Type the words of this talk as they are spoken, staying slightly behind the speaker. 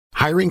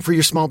Hiring for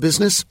your small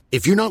business?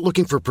 If you're not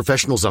looking for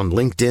professionals on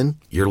LinkedIn,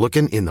 you're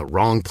looking in the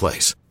wrong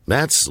place.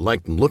 That's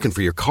like looking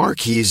for your car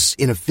keys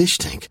in a fish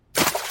tank.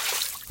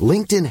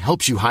 LinkedIn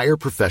helps you hire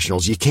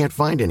professionals you can't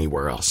find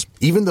anywhere else,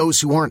 even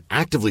those who aren't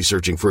actively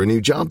searching for a new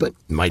job but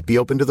might be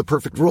open to the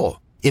perfect role.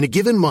 In a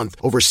given month,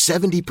 over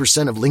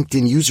 70% of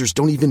LinkedIn users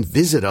don't even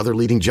visit other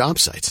leading job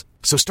sites.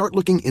 So start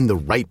looking in the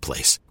right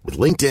place. With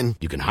LinkedIn,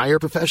 you can hire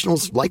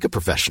professionals like a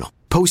professional.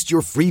 Post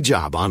your free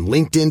job on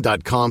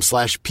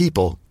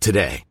linkedin.com/people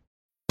today.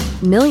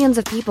 Millions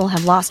of people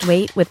have lost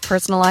weight with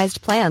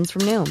personalized plans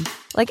from Noom.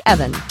 Like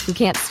Evan, who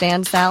can't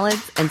stand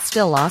salads and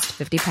still lost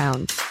 50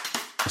 pounds.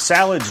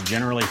 Salads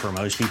generally for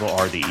most people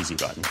are the easy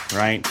button,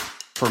 right?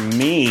 For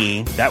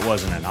me, that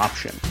wasn't an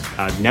option.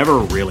 I never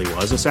really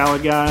was a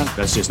salad guy.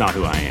 That's just not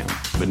who I am.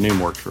 But Noom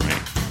worked for me.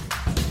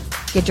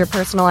 Get your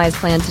personalized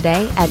plan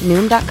today at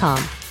Noom.com.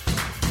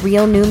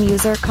 Real Noom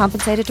user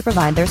compensated to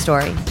provide their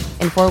story.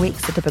 In 4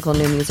 weeks, the typical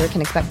Noom user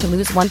can expect to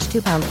lose 1 to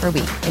 2 pounds per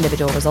week.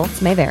 Individual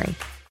results may vary.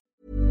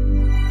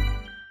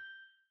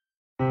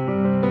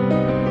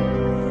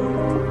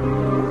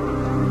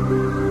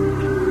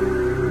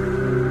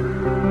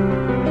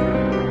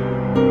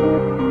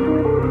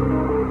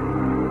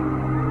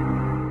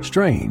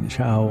 Strange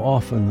how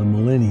often the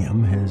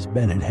millennium has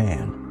been at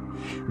hand.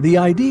 The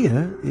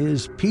idea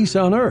is peace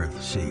on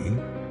earth, see?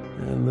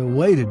 And the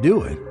way to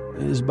do it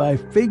is by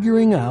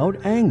figuring out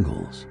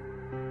angles.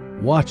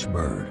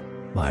 Watchbird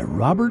by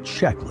Robert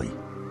Sheckley.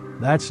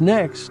 That's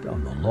next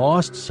on the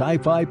Lost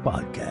Sci-Fi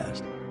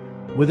Podcast,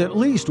 with at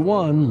least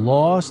one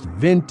lost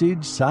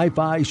vintage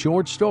sci-fi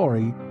short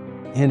story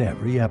in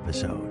every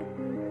episode.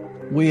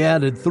 We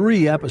added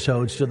 3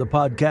 episodes to the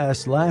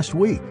podcast last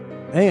week,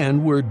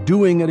 and we're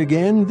doing it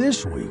again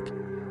this week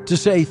to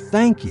say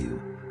thank you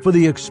for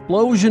the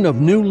explosion of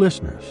new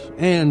listeners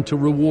and to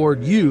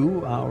reward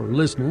you, our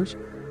listeners,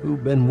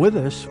 who've been with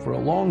us for a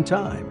long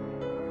time.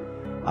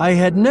 I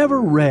had never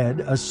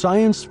read a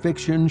science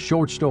fiction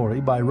short story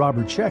by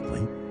Robert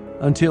Sheckley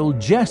until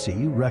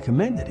Jesse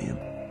recommended him.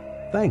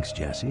 Thanks,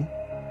 Jesse.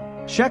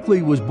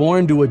 Sheckley was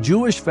born to a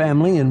Jewish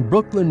family in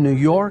Brooklyn, New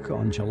York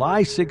on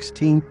July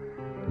 16,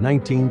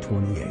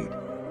 1928.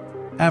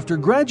 After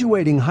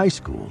graduating high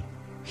school,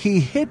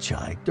 he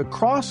hitchhiked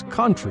across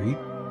country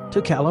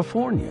to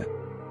California.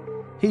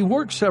 He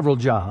worked several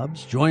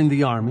jobs, joined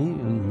the Army,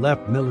 and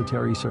left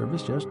military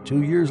service just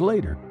 2 years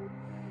later.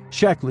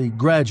 Sheckley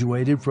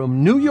graduated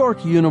from New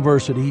York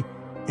University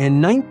in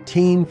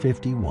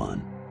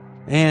 1951,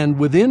 and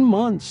within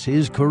months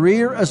his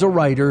career as a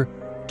writer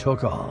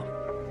took off.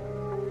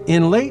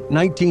 In late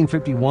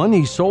 1951,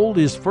 he sold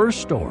his first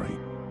story,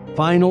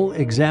 Final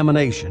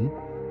Examination,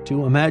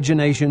 to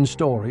Imagination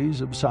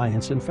Stories of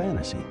Science and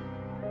Fantasy.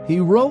 He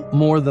wrote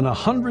more than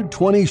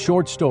 120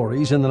 short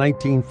stories in the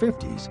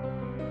 1950s,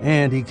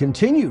 and he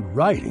continued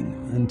writing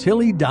until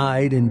he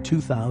died in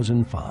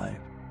 2005.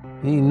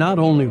 He not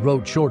only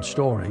wrote short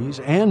stories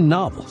and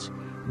novels,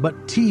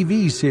 but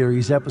TV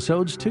series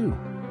episodes too.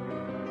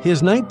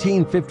 His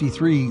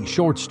 1953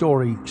 short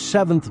story,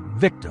 Seventh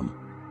Victim,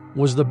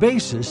 was the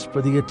basis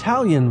for the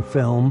Italian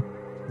film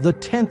The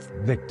 10th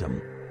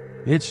Victim.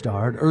 It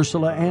starred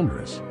Ursula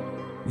Andress.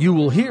 You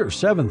will hear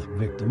Seventh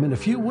Victim in a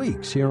few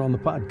weeks here on the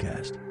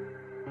podcast.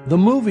 The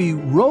movie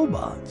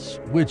Robots,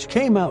 which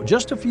came out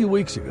just a few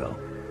weeks ago,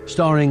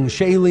 starring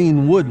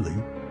Shailene Woodley,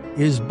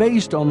 is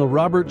based on the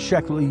Robert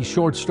Sheckley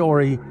short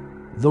story,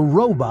 The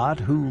Robot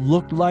Who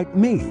Looked Like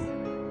Me.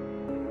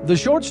 The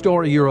short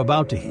story you're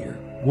about to hear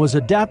was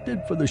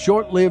adapted for the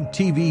short-lived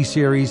TV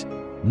series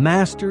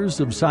Masters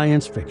of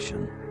Science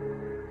Fiction.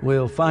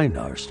 We'll find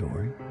our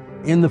story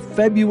in the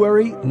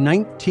February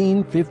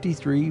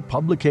 1953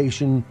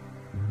 publication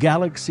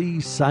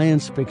Galaxy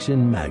Science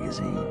Fiction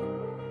Magazine.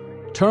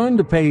 Turn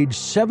to page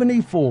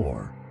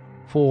 74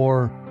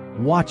 for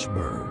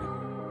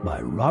Watchbird by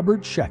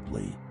Robert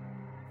Sheckley.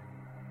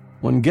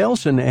 When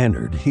Gelson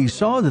entered, he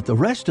saw that the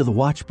rest of the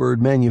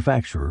Watchbird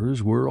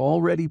manufacturers were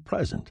already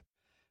present.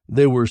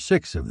 There were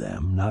 6 of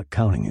them, not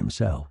counting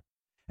himself,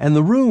 and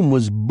the room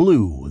was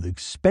blue with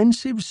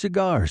expensive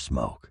cigar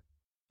smoke.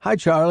 "Hi,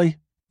 Charlie,"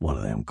 one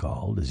of them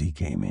called as he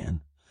came in.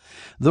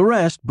 The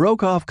rest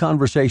broke off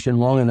conversation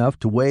long enough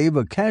to wave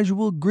a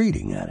casual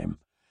greeting at him.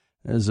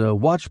 As a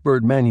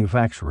Watchbird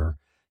manufacturer,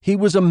 he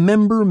was a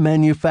member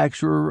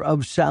manufacturer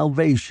of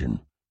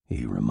salvation,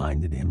 he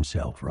reminded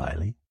himself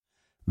wryly.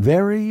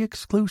 Very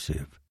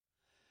exclusive.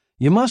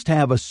 You must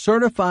have a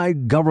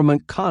certified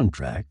government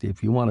contract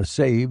if you want to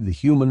save the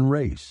human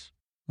race.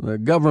 "The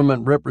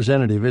government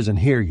representative isn't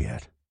here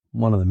yet,"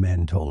 one of the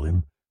men told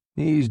him.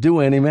 "He's due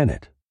any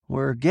minute."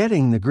 "We're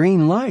getting the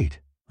green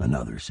light,"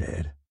 another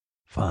said.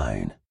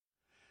 "Fine."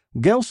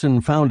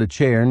 Gelson found a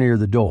chair near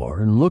the door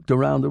and looked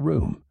around the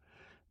room.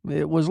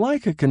 It was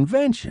like a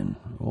convention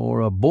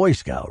or a Boy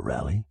Scout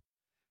rally.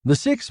 The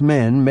 6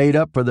 men made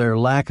up for their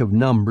lack of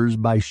numbers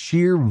by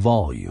sheer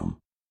volume.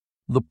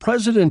 The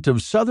president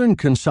of Southern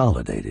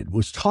Consolidated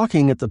was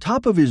talking at the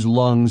top of his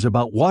lungs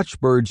about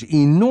Watchbird's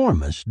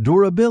enormous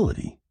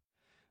durability.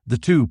 The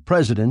 2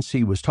 presidents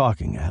he was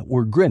talking at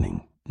were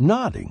grinning,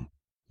 nodding,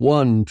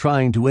 one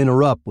trying to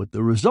interrupt with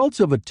the results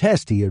of a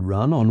test he had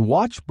run on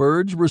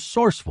Watchbird's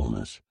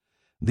resourcefulness,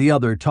 the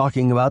other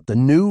talking about the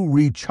new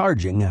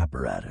recharging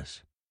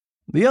apparatus.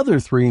 The other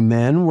three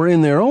men were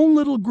in their own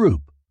little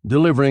group,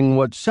 delivering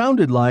what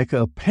sounded like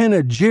a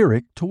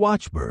panegyric to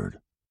Watchbird.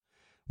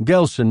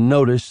 Gelson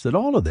noticed that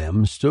all of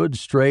them stood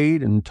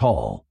straight and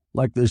tall,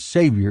 like the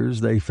saviors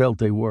they felt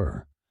they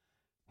were.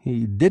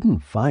 He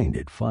didn't find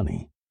it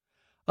funny.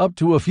 Up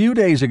to a few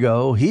days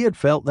ago, he had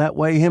felt that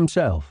way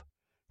himself.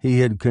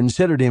 He had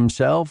considered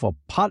himself a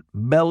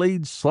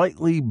pot-bellied,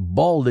 slightly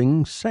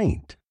balding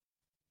saint.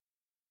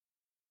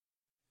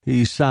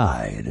 He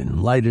sighed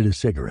and lighted a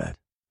cigarette.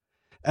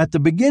 At the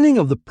beginning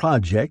of the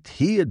project,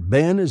 he had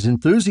been as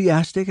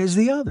enthusiastic as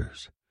the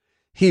others.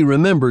 He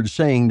remembered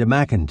saying to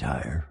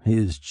McIntyre,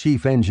 his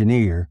chief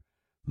engineer,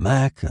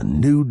 "Mac, a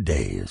new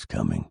day is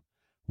coming.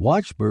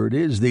 Watchbird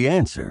is the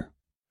answer."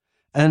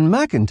 And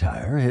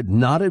McIntyre had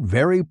nodded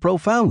very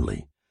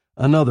profoundly,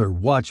 another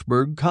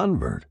Watchbird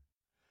convert.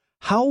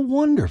 How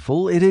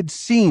wonderful it had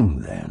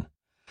seemed then.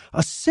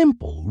 A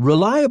simple,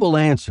 reliable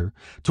answer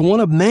to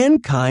one of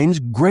mankind's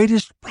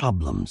greatest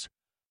problems,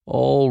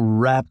 all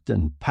wrapped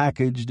and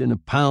packaged in a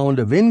pound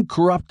of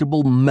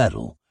incorruptible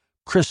metal,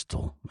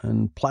 crystal,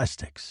 and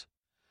plastics.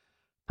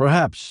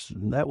 Perhaps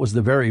that was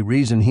the very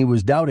reason he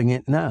was doubting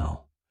it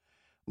now.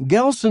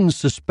 Gelson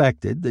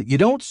suspected that you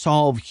don't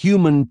solve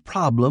human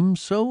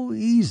problems so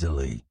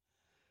easily.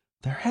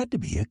 There had to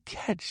be a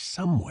catch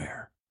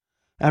somewhere.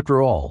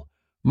 After all,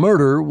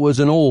 murder was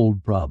an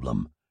old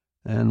problem,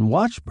 and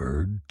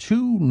Watchbird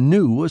too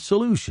new a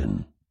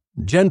solution.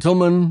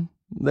 Gentlemen,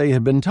 they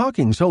had been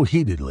talking so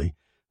heatedly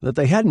that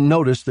they hadn't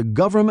noticed the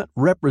government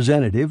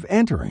representative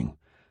entering.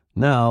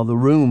 Now the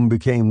room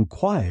became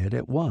quiet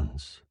at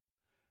once.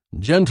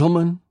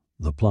 "Gentlemen,"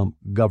 the plump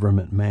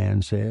government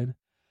man said,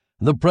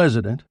 "the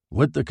President,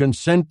 with the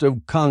consent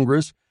of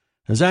Congress,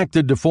 has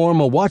acted to form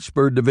a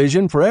Watchbird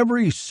division for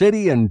every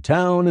city and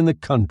town in the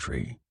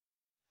country."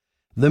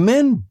 The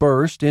men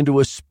burst into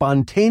a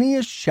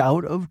spontaneous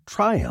shout of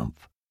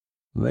triumph.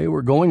 They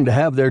were going to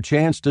have their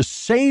chance to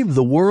save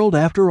the world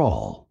after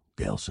all,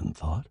 Gelson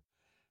thought,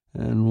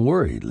 and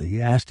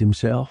worriedly asked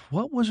himself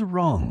what was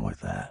wrong with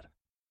that.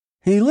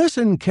 He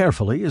listened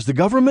carefully as the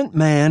government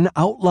man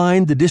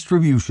outlined the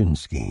distribution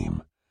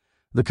scheme.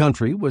 The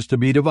country was to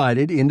be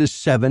divided into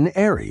 7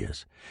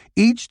 areas,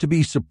 each to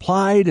be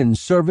supplied and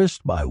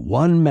serviced by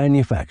one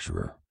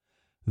manufacturer.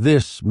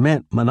 This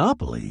meant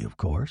monopoly, of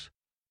course,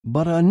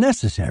 but a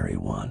necessary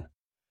one.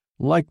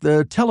 Like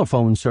the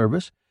telephone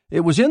service,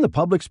 it was in the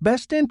public's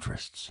best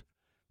interests.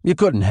 You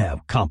couldn't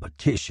have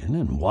competition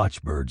in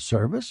Watchbird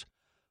service.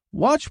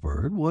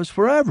 Watchbird was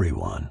for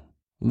everyone.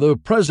 "The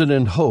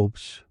President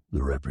hopes,"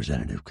 the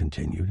representative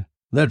continued,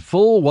 "that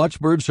full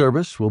Watchbird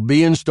service will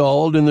be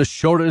installed in the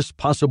shortest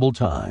possible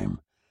time.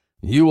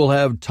 You will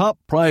have top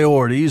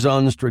priorities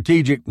on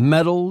strategic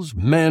metals,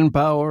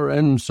 manpower,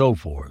 and so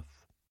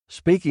forth."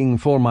 "Speaking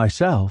for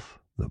myself,"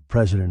 the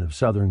president of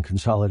Southern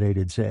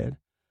Consolidated said,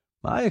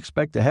 "I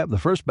expect to have the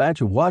first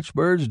batch of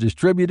Watchbirds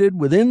distributed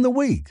within the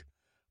week.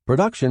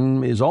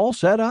 Production is all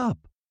set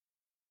up."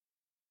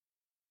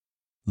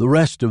 The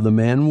rest of the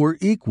men were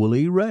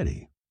equally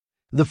ready.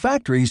 The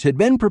factories had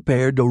been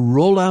prepared to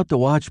roll out the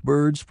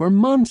Watchbirds for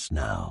months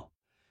now.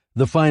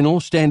 The final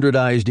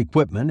standardized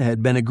equipment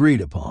had been agreed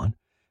upon,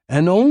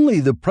 and only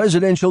the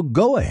presidential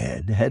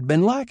go-ahead had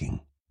been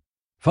lacking.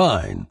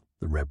 "Fine,"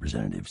 the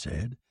representative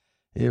said.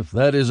 "If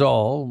that is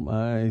all,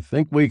 I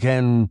think we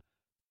can—"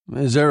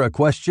 "Is there a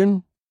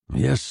question?"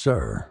 "Yes,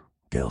 sir,"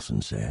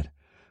 Gelson said.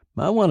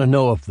 "I want to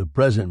know if the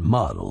present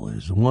model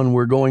is the one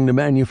we're going to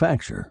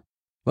manufacture."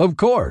 "Of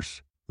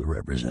course," the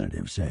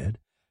representative said.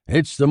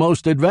 "It's the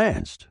most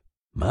advanced."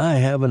 "I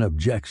have an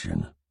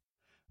objection."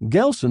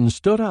 Gelson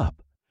stood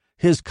up.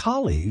 His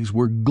colleagues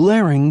were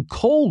glaring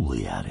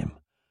coldly at him.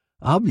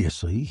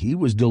 Obviously, he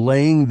was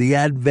delaying the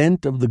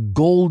advent of the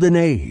golden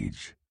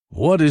age.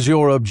 "What is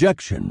your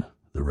objection?"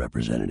 the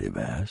representative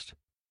asked.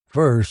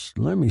 "First,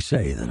 let me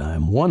say that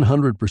I'm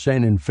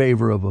 100% in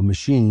favor of a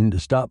machine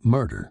to stop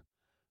murder.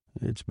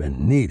 It's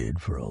been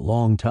needed for a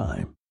long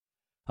time.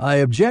 I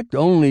object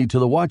only to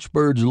the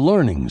Watchbird's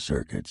learning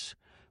circuits.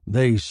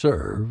 They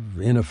serve,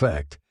 in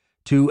effect,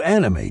 to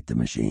animate the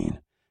machine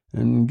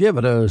and give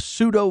it a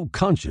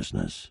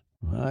pseudo-consciousness.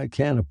 I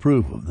can't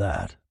approve of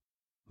that."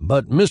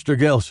 "But, Mr.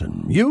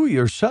 Gelson, you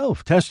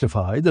yourself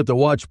testified that the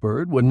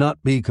Watchbird would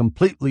not be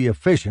completely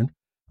efficient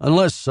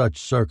unless such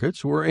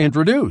circuits were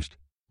introduced.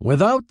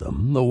 Without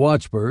them, the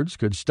Watchbirds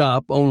could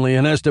stop only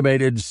an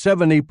estimated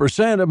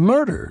 70% of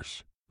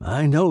murders."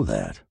 "I know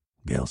that,"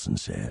 Gelson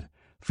said,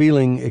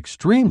 feeling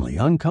extremely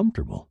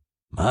uncomfortable.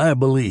 "I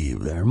believe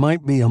there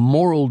might be a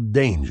moral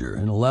danger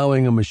in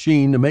allowing a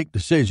machine to make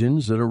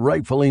decisions that are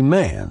rightfully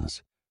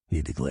man's,"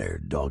 he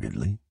declared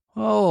doggedly.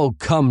 "Oh,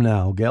 come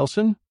now,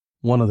 Gelson,"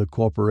 one of the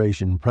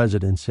corporation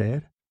presidents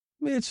said.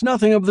 "It's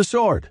nothing of the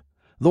sort.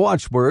 The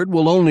Watchbird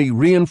will only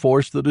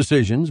reinforce the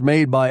decisions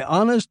made by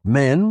honest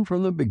men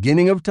from the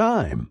beginning of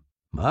time."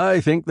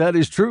 "I think that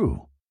is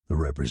true," the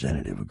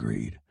representative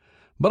agreed.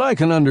 But I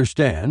can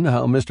understand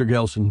how Mr.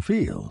 Gelson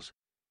feels.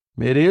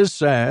 It is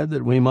sad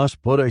that we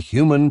must put a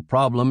human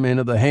problem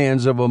into the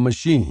hands of a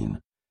machine.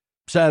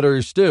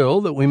 Sadder still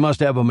that we must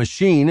have a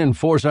machine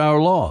enforce our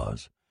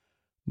laws.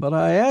 But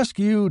I ask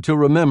you to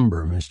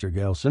remember, Mr.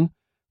 Gelson,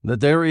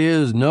 that there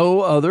is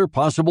no other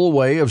possible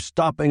way of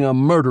stopping a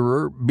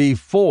murderer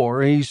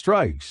before he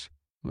strikes.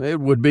 It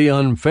would be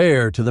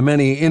unfair to the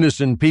many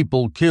innocent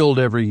people killed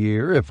every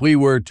year if we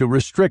were to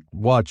restrict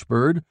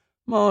Watchbird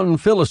on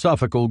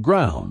philosophical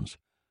grounds.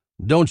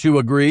 Don't you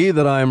agree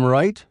that I'm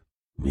right?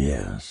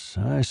 Yes,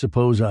 I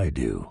suppose I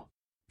do,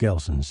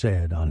 Gelson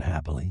said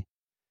unhappily.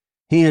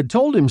 He had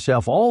told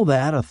himself all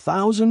that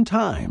 1,000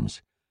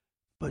 times,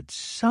 but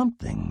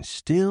something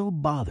still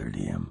bothered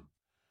him.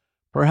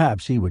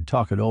 Perhaps he would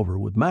talk it over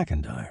with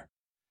McIntyre.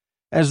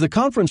 As the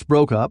conference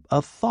broke up,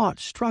 a thought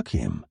struck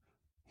him.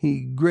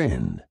 He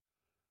grinned.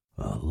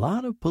 A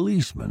lot of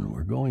policemen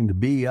were going to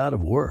be out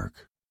of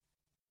work.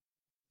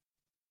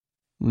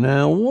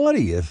 Now, what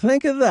do you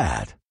think of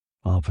that?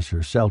 Officer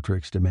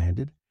Seltrix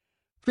demanded.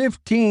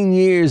 15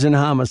 years in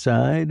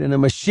homicide, and a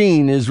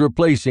machine is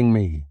replacing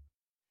me.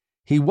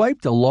 He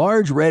wiped a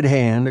large red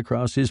hand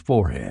across his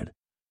forehead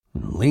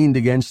and leaned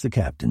against the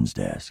captain's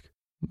desk.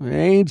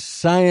 Ain't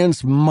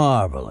science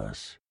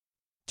marvelous?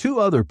 2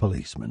 other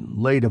policemen,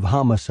 late of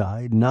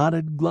homicide,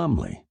 nodded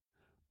glumly.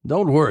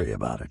 Don't worry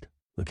about it,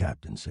 the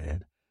captain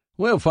said.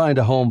 We'll find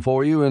a home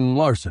for you in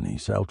larceny,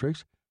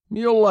 Seltrix.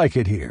 You'll like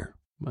it here.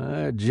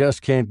 I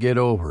just can't get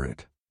over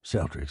it,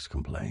 Seltrix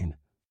complained.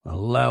 A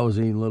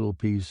lousy little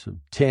piece of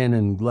tin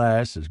and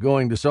glass is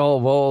going to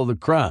solve all the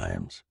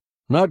crimes.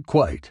 Not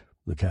quite,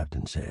 the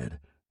captain said.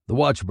 The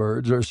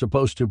watchbirds are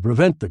supposed to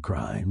prevent the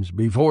crimes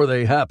before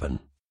they happen.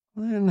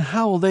 Then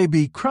how'll they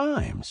be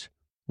crimes?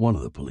 One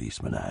of the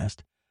policemen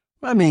asked.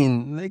 I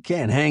mean, they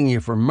can't hang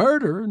you for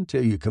murder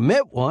until you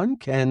commit one,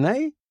 can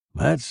they?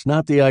 That's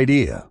not the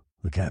idea,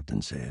 the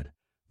captain said.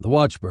 The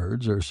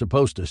watchbirds are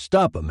supposed to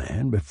stop a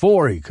man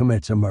before he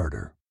commits a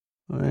murder.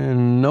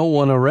 And no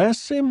one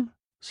arrests him?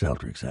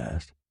 Seltrix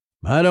asked.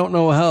 I don't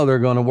know how they're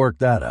going to work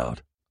that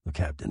out, the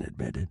captain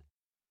admitted.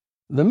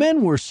 The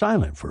men were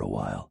silent for a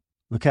while.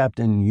 The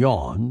captain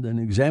yawned and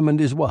examined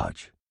his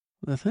watch.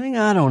 The thing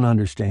I don't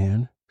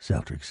understand,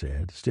 Seltrix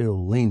said,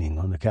 still leaning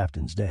on the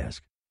captain's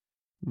desk,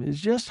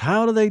 is just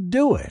how do they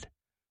do it?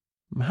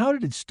 How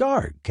did it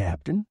start,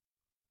 Captain?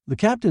 The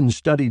captain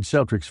studied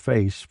Seltrix's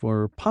face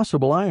for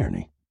possible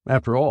irony.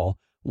 After all,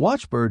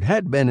 Watchbird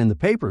had been in the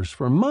papers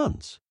for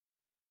months.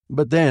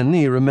 But then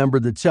he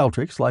remembered that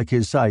Seltrix, like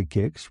his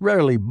sidekicks,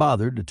 rarely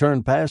bothered to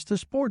turn past the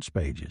sports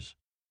pages.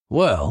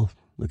 Well,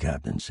 the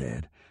captain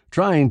said,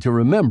 trying to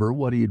remember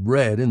what he had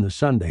read in the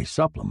Sunday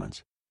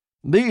supplements,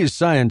 these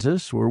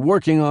scientists were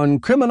working on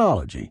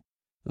criminology.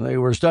 They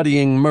were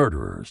studying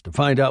murderers to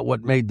find out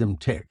what made them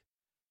tick.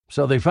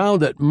 So they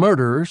found that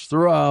murderers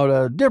throw out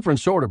a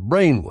different sort of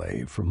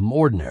brainwave from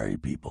ordinary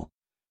people,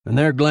 and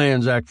their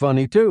glands act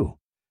funny too.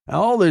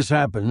 Now, all this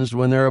happens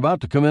when they're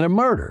about to commit a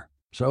murder.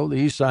 So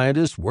these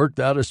scientists worked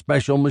out a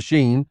special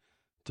machine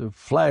to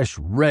flash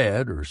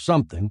red or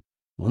something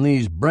when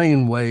these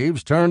brain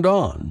waves turned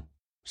on.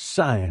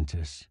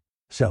 Scientists,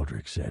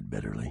 Seltrix said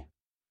bitterly.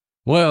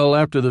 Well,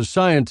 after the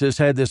scientists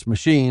had this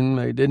machine,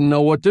 they didn't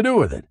know what to do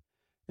with it.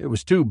 It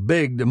was too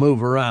big to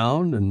move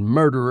around, and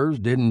murderers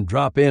didn't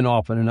drop in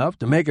often enough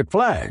to make it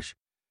flash.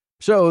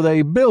 So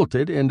they built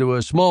it into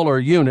a smaller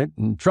unit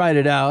and tried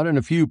it out in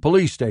a few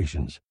police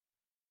stations.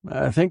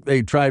 I think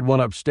they tried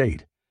one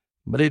upstate,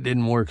 but it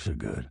didn't work so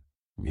good.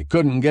 You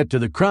couldn't get to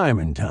the crime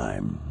in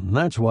time, and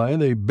that's why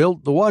they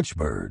built the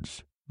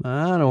watchbirds.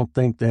 I don't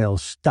think they'll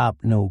stop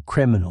no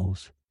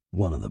criminals,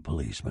 one of the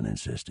policemen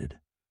insisted.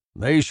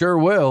 They sure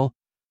will.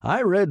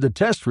 I read the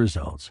test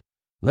results.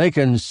 They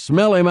can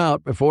smell him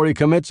out before he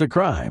commits a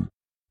crime,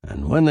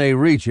 and when they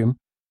reach him,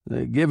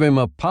 they give him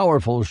a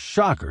powerful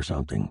shock or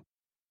something.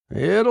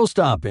 It'll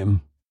stop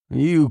him.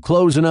 You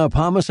closing up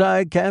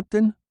homicide,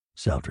 Captain?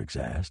 Seltrix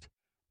asked.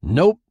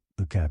 Nope,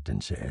 the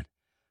captain said.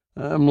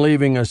 I'm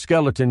leaving a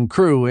skeleton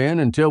crew in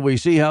until we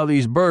see how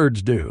these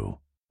birds do.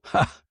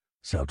 Ha,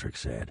 Seltrix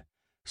said.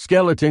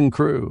 Skeleton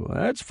crew,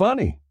 that's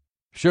funny.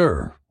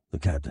 Sure, the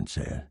captain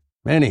said.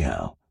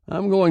 Anyhow,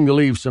 I'm going to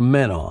leave some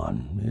men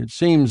on. It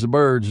seems the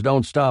birds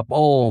don't stop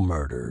all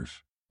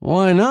murders.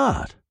 Why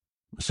not?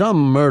 Some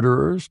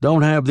murderers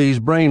don't have these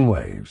brain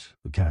waves,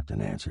 the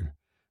captain answered,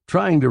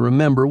 trying to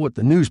remember what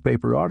the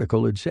newspaper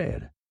article had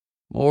said.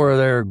 Or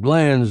their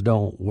glands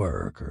don't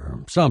work,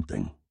 or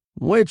something.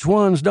 Which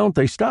ones don't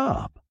they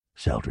stop?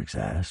 Seltrix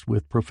asked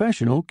with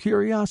professional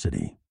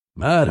curiosity.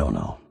 I don't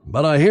know,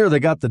 but I hear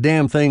they got the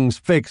damn things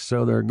fixed,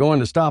 so they're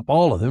going to stop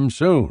all of them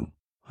soon.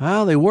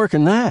 How they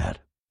working that?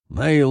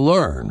 They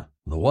learn,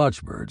 the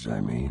watchbirds, I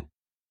mean.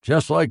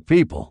 Just like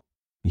people.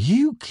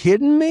 You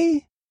kidding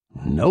me?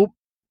 Nope.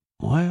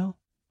 Well,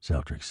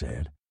 Seltrix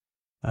said,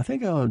 I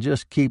think I'll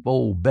just keep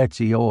old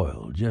Betsy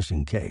oiled, just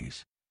in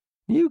case.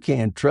 You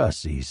can't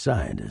trust these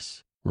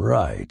scientists.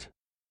 Right.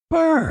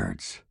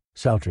 Birds,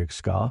 Seltrix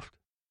scoffed.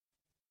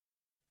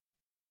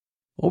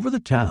 Over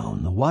the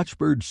town, the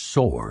Watchbird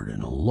soared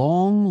in a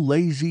long,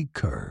 lazy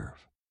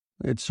curve.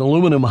 Its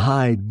aluminum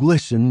hide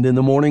glistened in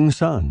the morning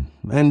sun,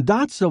 and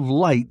dots of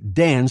light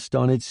danced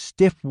on its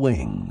stiff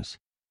wings.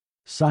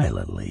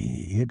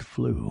 Silently it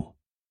flew.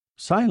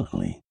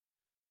 Silently,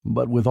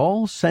 but with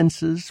all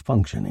senses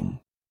functioning.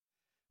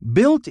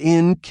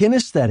 Built-in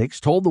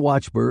kinesthetics told the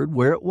Watchbird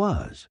where it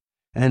was,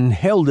 and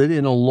held it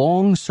in a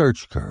long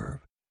search curve.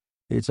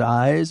 Its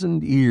eyes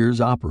and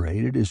ears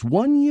operated as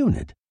one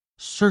unit,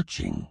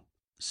 searching,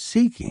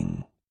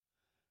 seeking.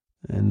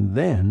 And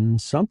then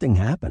something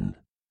happened.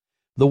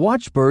 The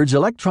Watchbird's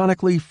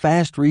electronically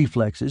fast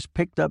reflexes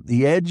picked up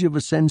the edge of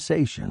a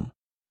sensation.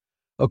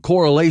 A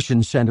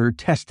correlation center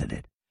tested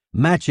it,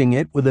 matching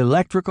it with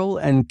electrical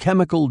and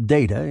chemical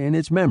data in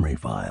its memory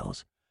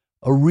files.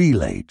 A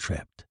relay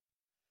tripped.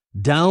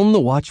 Down the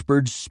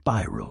Watchbird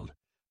spiraled,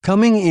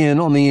 coming in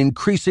on the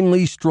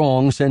increasingly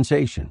strong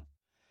sensation.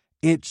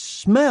 It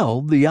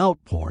smelled the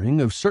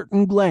outpouring of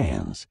certain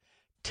glands,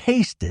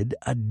 tasted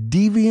a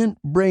deviant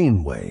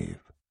brainwave.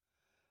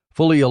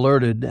 Fully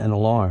alerted and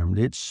alarmed,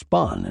 it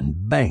spun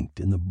and banked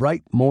in the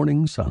bright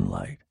morning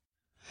sunlight.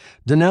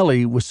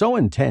 Donnelly was so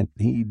intent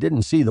he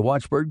didn't see the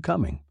Watchbird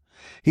coming.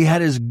 He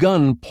had his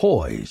gun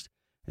poised,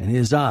 and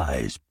his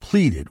eyes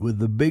pleaded with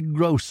the big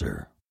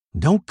grocer.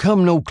 "Don't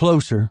come no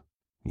closer,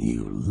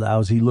 you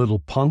lousy little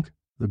punk,"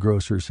 the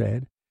grocer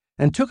said,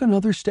 and took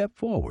another step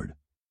forward.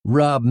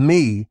 "Rob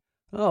me,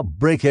 I'll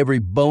break every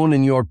bone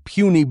in your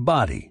puny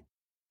body."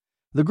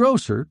 The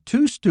grocer,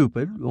 too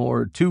stupid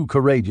or too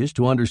courageous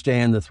to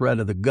understand the threat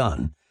of the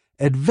gun,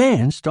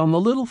 advanced on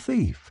the little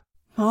thief.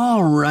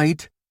 "All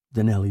right,"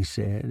 Donnelly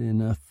said,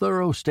 in a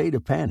thorough state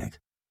of panic.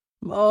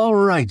 "All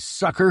right,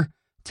 sucker,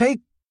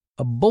 take—"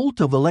 A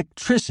bolt of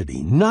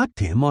electricity knocked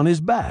him on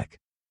his back.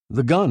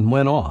 The gun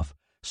went off,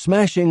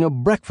 smashing a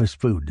breakfast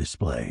food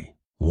display.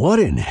 "What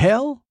in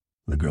hell?"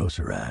 the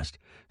grocer asked,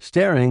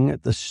 staring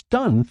at the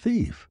stunned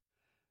thief.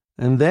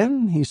 And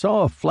then he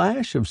saw a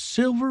flash of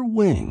silver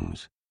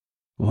wings.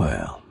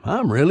 "Well,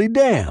 I'm really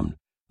damned.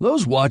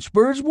 Those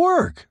Watchbirds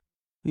work."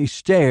 He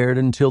stared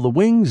until the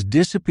wings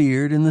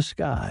disappeared in the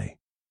sky.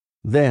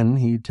 Then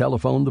he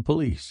telephoned the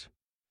police.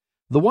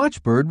 The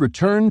Watchbird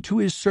returned to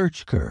his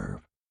search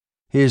curve.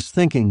 His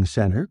thinking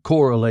center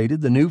correlated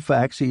the new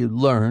facts he had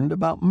learned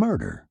about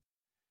murder.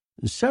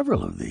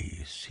 Several of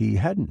these he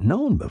hadn't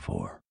known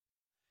before.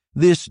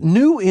 This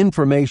new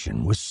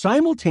information was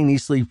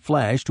simultaneously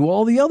flashed to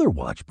all the other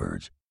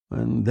Watchbirds,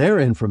 and their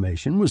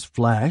information was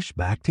flashed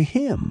back to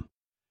him.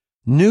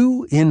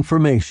 New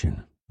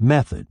information,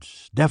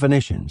 methods,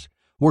 definitions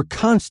were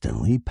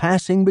constantly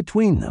passing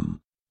between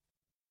them.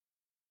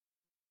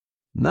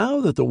 Now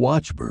that the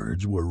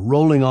Watchbirds were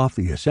rolling off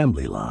the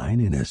assembly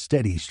line in a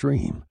steady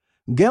stream,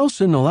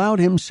 Gelson allowed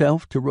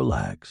himself to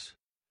relax.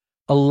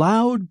 A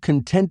loud,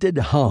 contented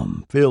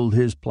hum filled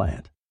his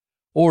plant.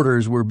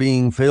 Orders were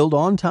being filled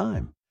on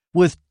time,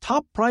 with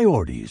top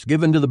priorities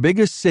given to the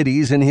biggest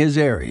cities in his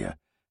area,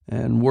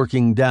 and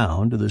working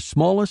down to the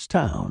smallest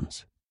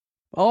towns.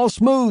 "All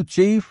smooth,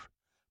 Chief,"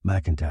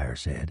 McIntyre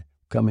said,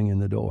 coming in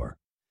the door.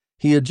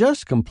 He had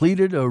just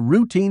completed a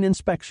routine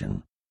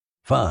inspection.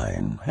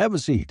 "Fine. Have a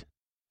seat."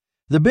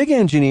 The big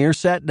engineer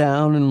sat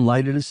down and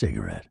lighted a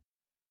cigarette.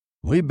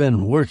 "We've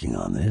been working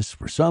on this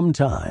for some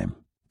time,"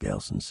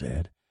 Gelson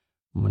said,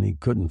 when he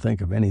couldn't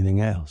think of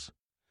anything else.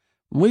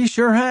 "We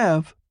sure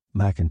have,"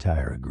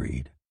 McIntyre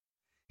agreed.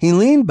 He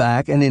leaned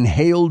back and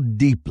inhaled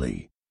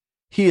deeply.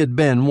 He had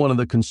been one of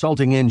the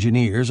consulting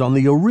engineers on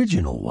the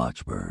original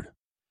Watchbird.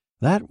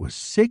 That was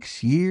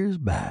 6 years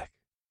back.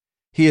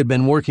 He had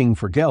been working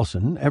for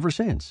Gelson ever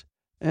since,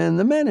 and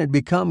the men had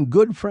become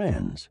good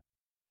friends.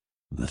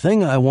 "The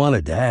thing I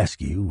wanted to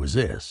ask you was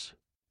this."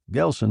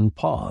 Gelson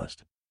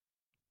paused.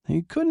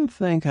 He couldn't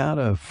think how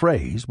to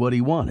phrase what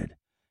he wanted.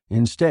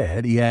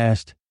 Instead, he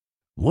asked,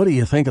 "What do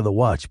you think of the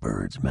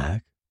Watchbirds,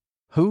 Mac?"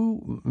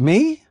 "Who,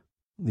 me?"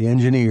 The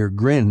engineer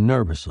grinned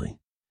nervously.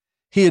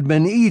 He had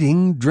been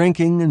eating,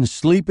 drinking, and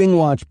sleeping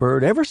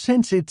Watchbird ever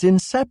since its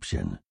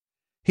inception.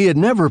 He had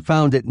never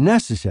found it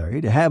necessary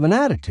to have an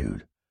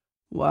attitude.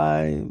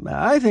 "Why,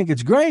 I think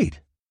it's great."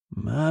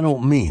 "I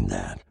don't mean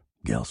that,"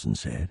 Gelson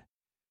said.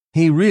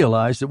 He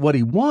realized that what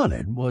he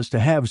wanted was to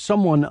have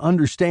someone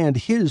understand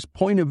his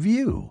point of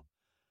view.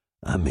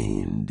 "I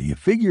mean, do you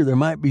figure there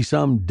might be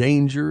some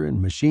danger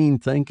in machine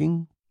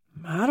thinking?"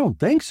 "I don't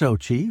think so,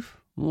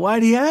 Chief. Why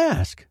do you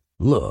ask?"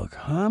 "Look,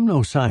 I'm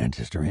no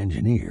scientist or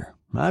engineer.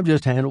 I've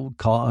just handled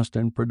cost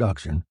and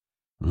production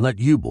and let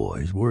you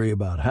boys worry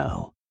about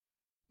how.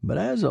 But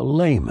as a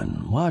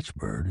layman,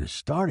 Watchbird is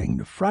starting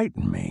to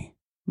frighten me."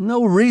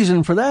 "No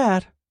reason for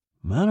that."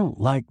 "I don't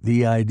like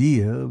the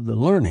idea of the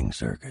learning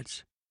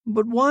circuits."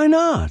 "But why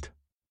not?"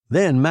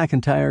 Then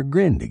McIntyre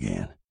grinned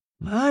again.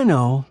 "I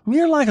know.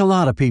 You're like a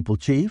lot of people,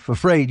 Chief,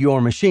 afraid your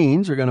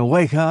machines are going to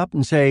wake up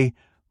and say,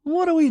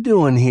 'What are we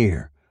doing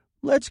here?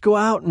 Let's go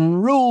out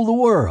and rule the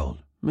world.'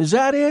 Is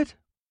that it?"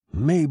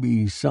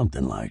 "Maybe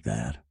something like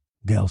that,"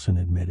 Gelson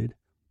admitted.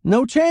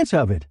 "No chance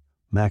of it,"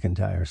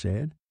 McIntyre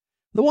said.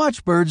 "The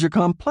Watchbirds are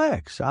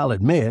complex, I'll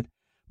admit,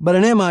 But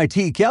an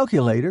MIT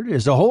calculator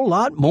is a whole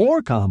lot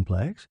more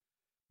complex,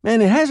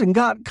 and it hasn't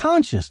got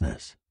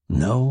consciousness.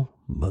 No,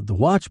 but the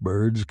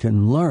Watchbirds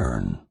can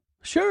learn.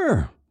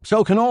 Sure,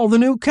 so can all the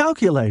new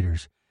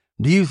calculators.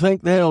 Do you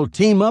think they'll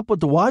team up with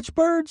the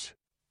Watchbirds?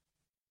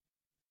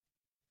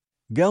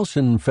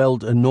 Gelson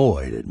felt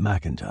annoyed at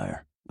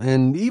McIntyre,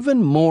 and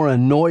even more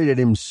annoyed at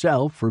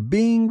himself for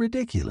being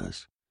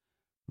ridiculous.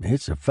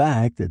 It's a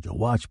fact that the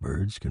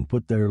Watchbirds can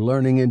put their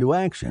learning into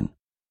action.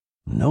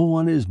 No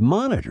one is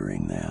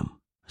monitoring them.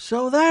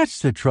 So that's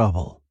the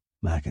trouble,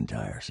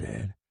 McIntyre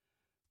said.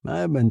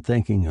 I've been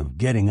thinking of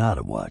getting out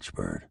of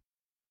Watchbird.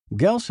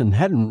 Gelson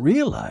hadn't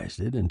realized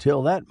it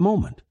until that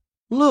moment.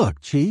 Look,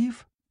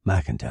 Chief,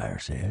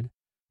 McIntyre said,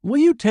 will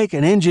you take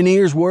an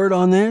engineer's word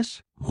on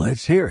this?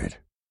 Let's hear it.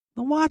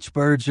 The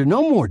Watchbirds are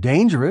no more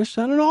dangerous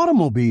than an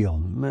automobile,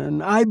 an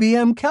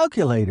IBM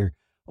calculator,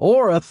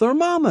 or a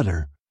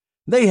thermometer.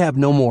 They have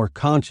no more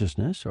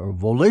consciousness or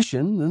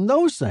volition than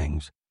those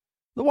things.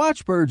 The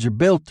Watchbirds are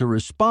built to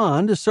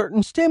respond to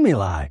certain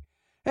stimuli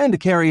and to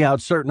carry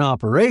out certain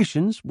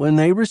operations when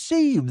they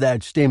receive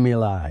that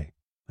stimuli.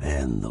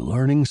 And the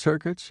learning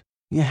circuits?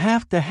 You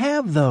have to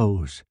have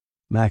those,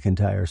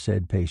 McIntyre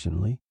said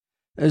patiently,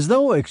 as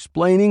though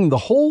explaining the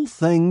whole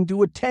thing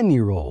to a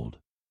 10-year-old.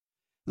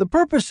 The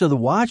purpose of the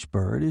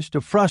Watchbird is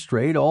to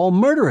frustrate all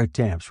murder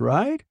attempts,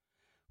 right?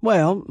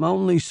 Well,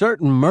 only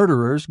certain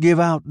murderers give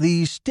out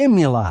these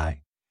stimuli.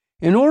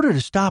 In order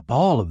to stop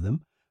all of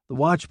them, the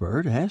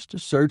Watchbird has to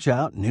search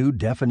out new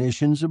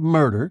definitions of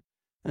murder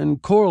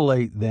and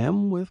correlate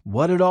them with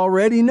what it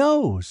already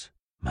knows.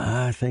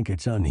 I think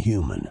it's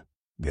unhuman,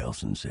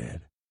 Gelson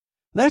said.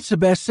 That's the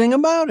best thing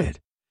about it.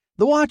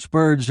 The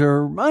Watchbirds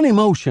are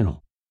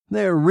unemotional.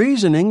 Their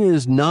reasoning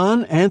is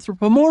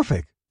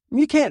non-anthropomorphic.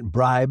 You can't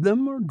bribe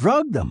them or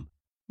drug them.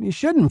 You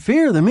shouldn't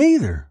fear them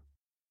either.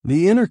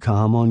 The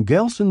intercom on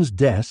Gelson's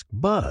desk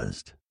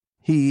buzzed.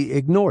 He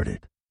ignored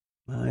it.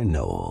 I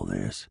know all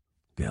this,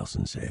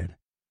 Gelson said.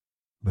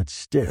 But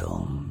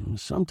still,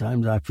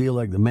 sometimes I feel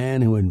like the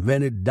man who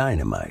invented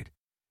dynamite.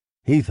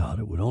 He thought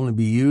it would only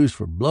be used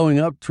for blowing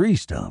up tree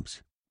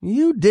stumps.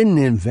 You didn't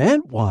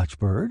invent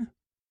Watchbird.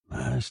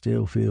 I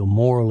still feel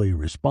morally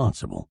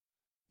responsible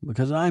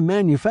because I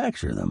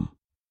manufacture them.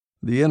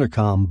 The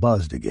intercom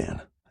buzzed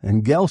again,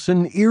 and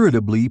Gelson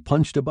irritably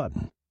punched a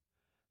button.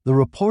 The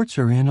reports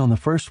are in on the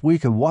first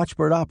week of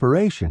Watchbird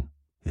operation,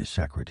 his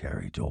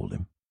secretary told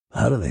him.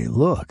 How do they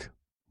look?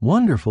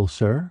 Wonderful,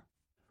 sir.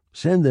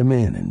 Send them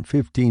in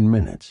 15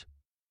 minutes.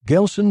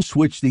 Gelson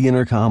switched the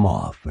intercom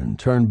off and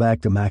turned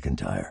back to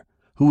McIntyre,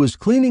 who was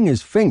cleaning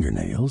his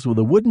fingernails with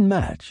a wooden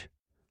match.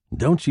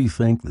 Don't you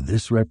think that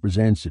this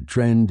represents a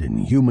trend in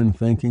human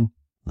thinking?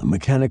 The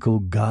mechanical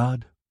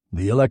god?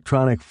 The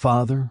electronic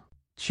father?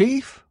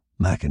 Chief,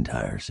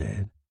 McIntyre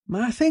said,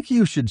 I think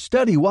you should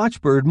study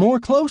Watchbird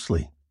more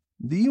closely.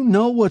 Do you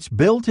know what's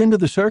built into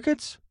the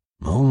circuits?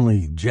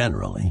 Only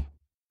generally.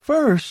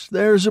 First,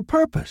 there's a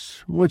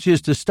purpose, which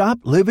is to stop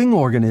living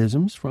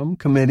organisms from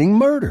committing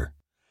murder.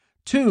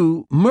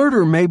 2,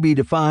 murder may be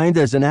defined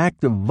as an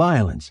act of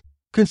violence,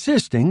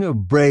 consisting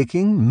of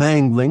breaking,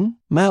 mangling,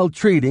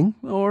 maltreating,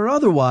 or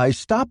otherwise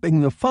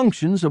stopping the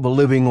functions of a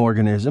living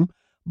organism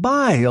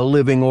by a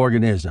living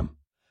organism.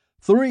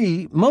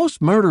 3,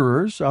 most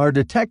murderers are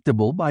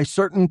detectable by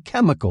certain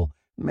chemical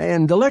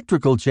and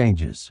electrical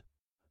changes.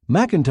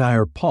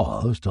 McIntyre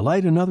paused to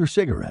light another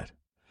cigarette.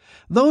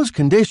 Those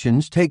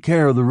conditions take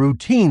care of the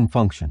routine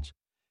functions.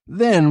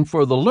 Then,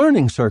 for the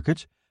learning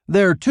circuits,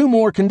 there are 2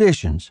 more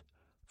conditions.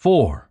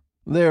 4,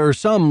 there are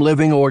some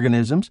living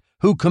organisms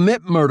who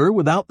commit murder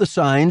without the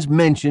signs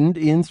mentioned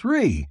in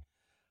 3.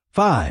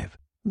 5,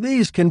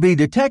 these can be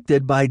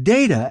detected by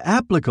data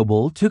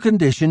applicable to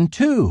condition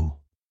 2.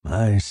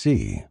 I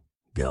see,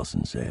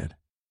 Gelson said.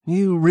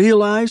 You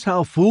realize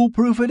how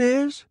foolproof it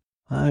is?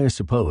 I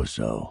suppose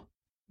so.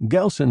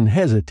 Gelson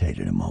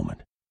hesitated a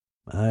moment.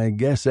 I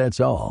guess that's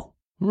all.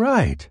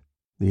 Right,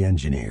 the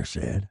engineer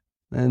said,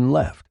 and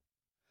left.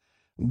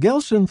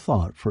 Gelson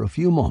thought for a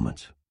few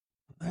moments.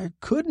 There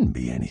couldn't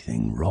be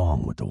anything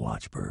wrong with the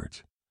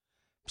Watchbirds.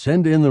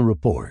 Send in the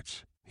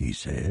reports, he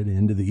said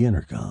into the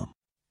intercom.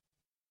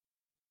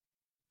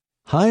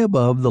 High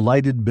above the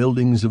lighted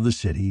buildings of the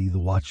city, the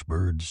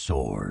Watchbird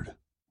soared.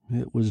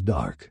 It was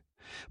dark,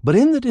 but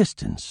in the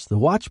distance the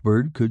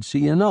Watchbird could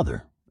see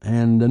another,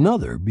 and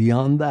another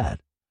beyond that,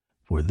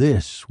 for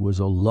this was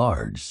a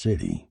large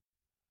city.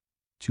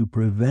 To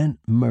prevent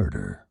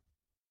murder.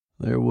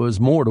 There was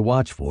more to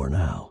watch for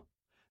now.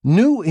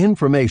 New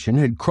information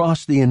had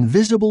crossed the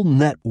invisible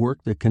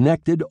network that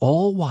connected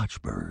all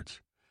Watchbirds.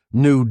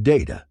 New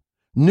data,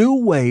 new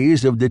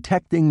ways of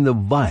detecting the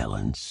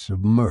violence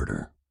of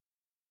murder.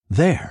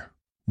 There,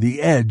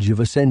 the edge of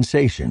a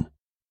sensation.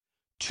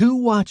 2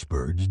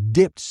 Watchbirds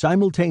dipped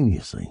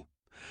simultaneously.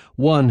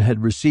 One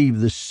had received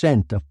the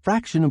scent a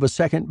fraction of a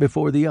second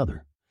before the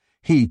other.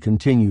 He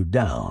continued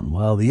down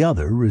while the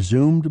other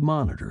resumed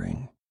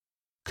monitoring.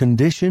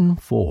 Condition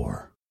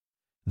 4.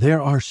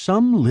 There are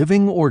some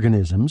living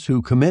organisms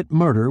who commit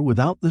murder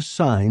without the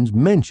signs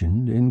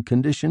mentioned in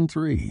Condition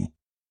 3.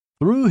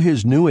 Through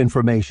his new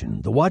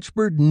information, the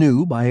Watchbird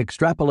knew by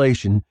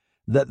extrapolation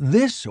that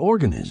this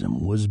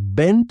organism was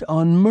bent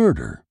on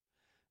murder,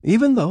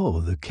 even though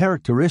the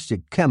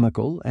characteristic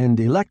chemical and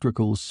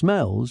electrical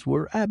smells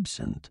were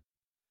absent.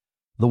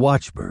 The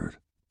Watchbird,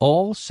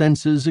 all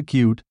senses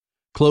acute,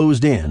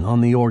 closed in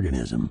on the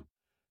organism.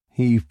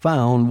 He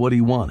found what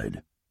he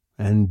wanted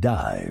and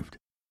dived.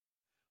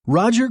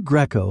 Roger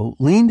Greco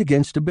leaned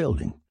against a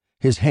building,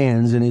 his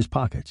hands in his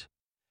pockets.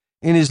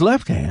 In his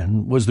left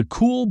hand was the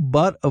cool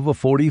butt of a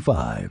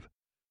 .45.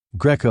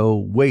 Greco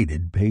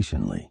waited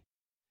patiently.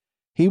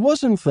 He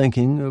wasn't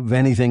thinking of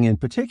anything in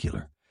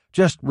particular,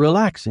 just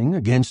relaxing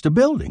against a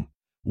building,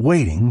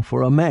 waiting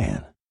for a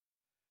man.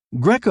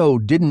 Greco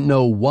didn't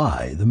know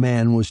why the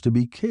man was to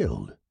be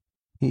killed.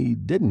 He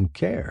didn't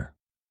care.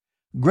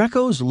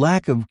 Greco's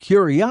lack of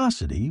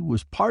curiosity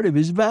was part of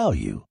his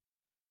value.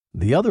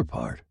 The other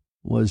part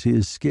was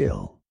his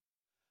skill.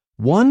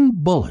 One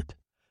bullet,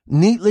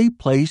 neatly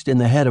placed in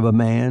the head of a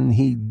man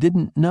he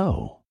didn't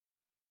know.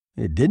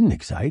 It didn't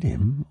excite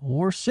him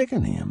or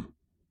sicken him.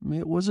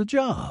 It was a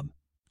job,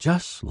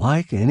 just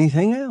like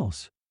anything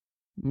else.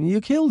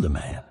 You killed a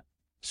man.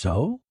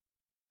 So?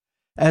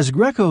 As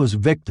Greco's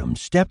victim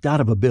stepped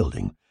out of a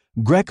building,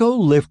 Greco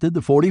lifted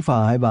the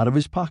 .45 out of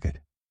his pocket.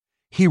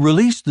 He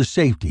released the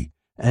safety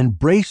and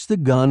braced the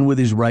gun with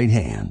his right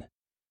hand.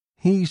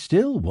 He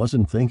still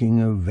wasn't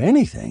thinking of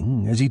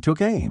anything as he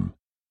took aim,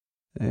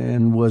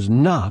 and was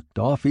knocked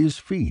off his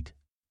feet.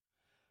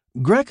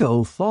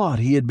 Greco thought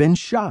he had been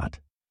shot.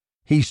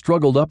 He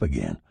struggled up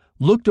again,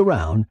 looked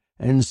around,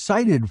 and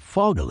sighted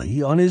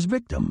foggily on his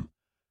victim.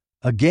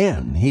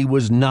 Again he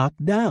was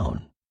knocked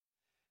down.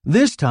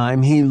 This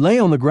time he lay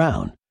on the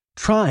ground,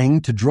 trying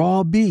to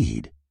draw a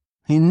bead.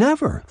 He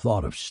never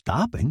thought of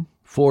stopping,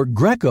 for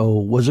Greco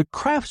was a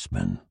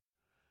craftsman.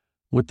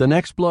 With the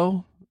next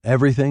blow,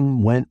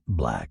 everything went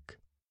black,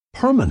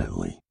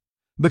 permanently,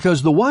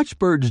 because the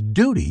Watchbird's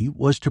duty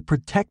was to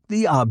protect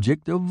the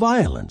object of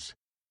violence,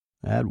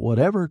 at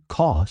whatever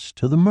cost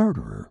to the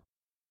murderer.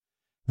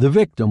 The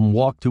victim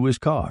walked to his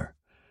car.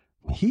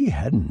 He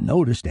hadn't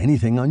noticed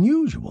anything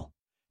unusual.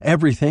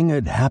 Everything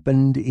had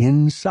happened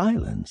in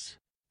silence.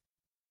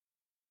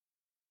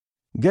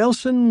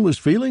 Gelson was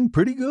feeling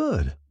pretty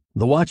good.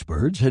 The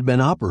Watchbirds had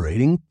been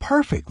operating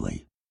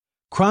perfectly.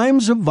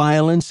 Crimes of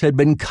violence had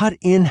been cut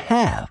in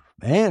half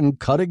and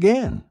cut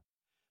again.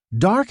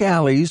 Dark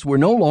alleys were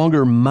no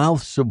longer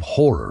mouths of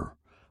horror.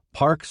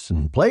 Parks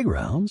and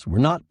playgrounds were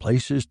not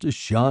places to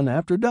shun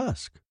after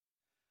dusk.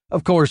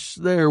 Of course,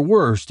 there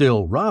were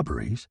still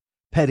robberies.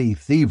 Petty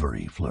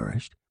thievery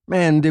flourished,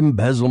 and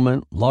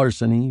embezzlement,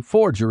 larceny,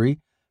 forgery,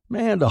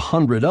 and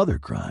 100 other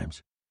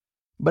crimes.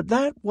 But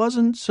that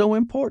wasn't so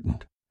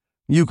important.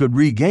 You could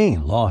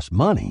regain lost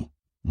money,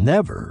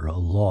 never a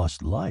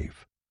lost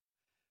life.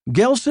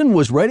 Gelson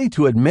was ready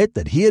to admit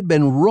that he had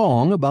been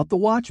wrong about the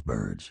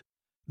Watchbirds.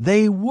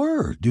 They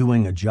were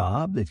doing a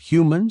job that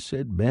humans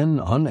had been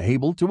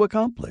unable to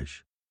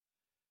accomplish.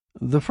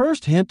 The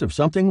first hint of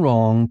something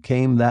wrong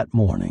came that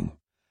morning.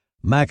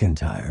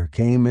 McIntyre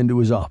came into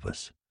his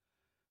office.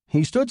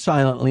 He stood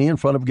silently in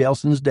front of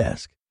Gelson's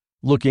desk,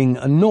 looking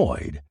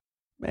annoyed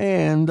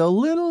and a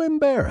little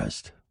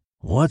embarrassed.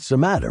 "What's the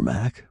matter,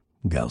 Mac?"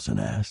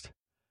 Gelson asked.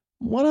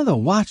 "One of the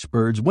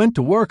Watchbirds went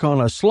to work on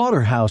a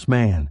slaughterhouse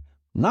man.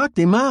 Knocked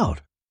him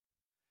out."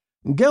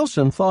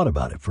 Gelson thought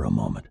about it for a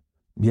moment.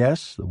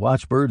 Yes, the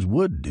Watchbirds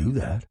would do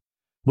that.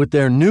 With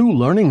their new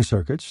learning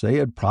circuits, they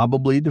had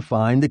probably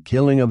defined the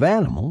killing of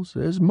animals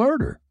as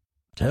murder.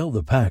 "Tell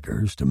the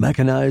packers to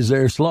mechanize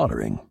their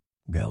slaughtering,"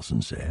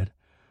 Gelson said.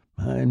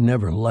 "I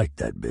never liked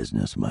that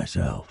business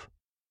myself."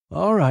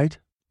 "All right,"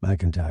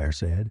 McIntyre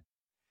said.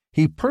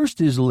 He pursed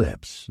his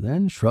lips,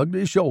 then shrugged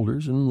his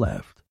shoulders and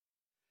left.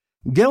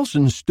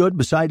 Gelson stood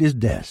beside his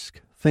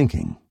desk,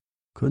 thinking.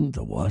 Couldn't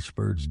the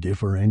Watchbirds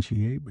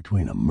differentiate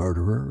between a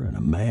murderer and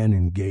a man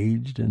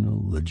engaged in a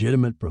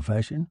legitimate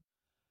profession?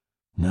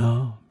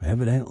 No,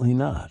 evidently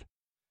not.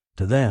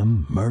 To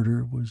them,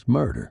 murder was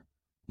murder.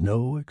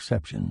 No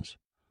exceptions.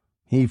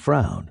 He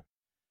frowned.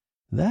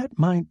 That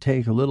might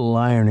take a little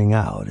ironing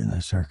out in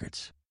the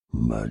circuits,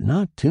 but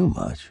not too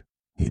much,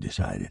 he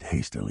decided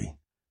hastily.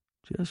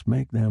 Just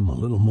make them a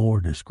little more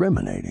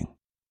discriminating.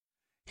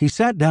 He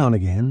sat down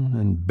again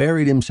and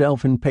buried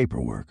himself in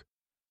paperwork,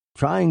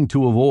 trying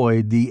to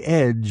avoid the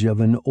edge of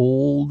an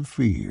old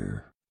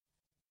fear.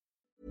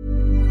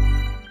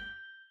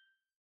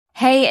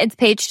 Hey, it's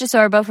Paige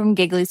DeSorbo from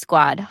Giggly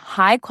Squad.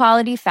 High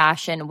quality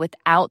fashion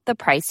without the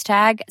price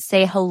tag.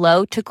 Say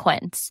hello to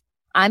Quince.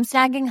 I'm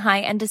snagging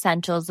high-end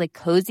essentials like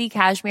cozy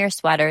cashmere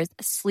sweaters,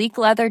 sleek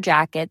leather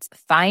jackets,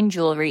 fine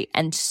jewelry,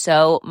 and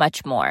so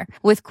much more.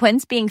 With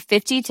Quince being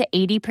 50 to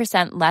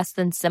 80% less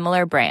than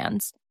similar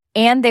brands.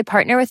 And they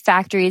partner with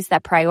factories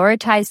that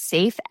prioritize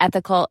safe,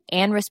 ethical,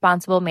 and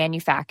responsible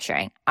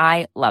manufacturing.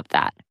 I love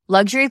that.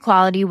 Luxury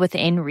quality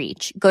within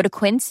reach. Go to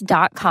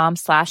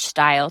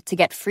quince.com/style to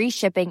get free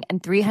shipping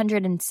and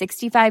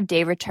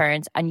 365-day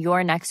returns on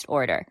your next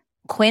order.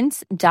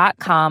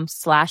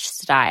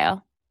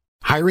 Quince.com/style.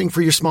 Hiring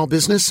for your small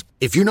business?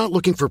 If you're not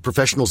looking for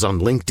professionals on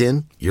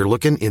LinkedIn, you're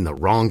looking in the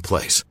wrong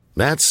place.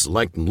 That's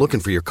like looking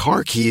for your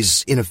car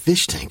keys in a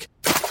fish tank.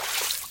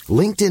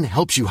 LinkedIn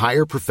helps you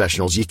hire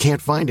professionals you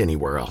can't find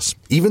anywhere else,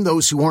 even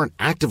those who aren't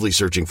actively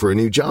searching for a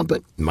new job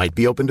but might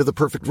be open to the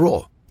perfect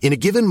role. In a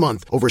given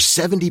month, over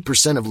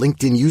 70% of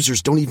LinkedIn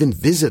users don't even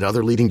visit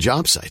other leading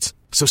job sites.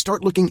 So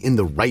start looking in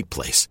the right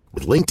place.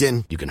 With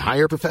LinkedIn, you can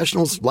hire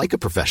professionals like a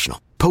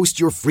professional. Post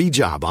your free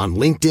job on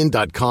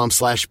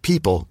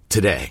linkedin.com/people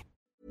today.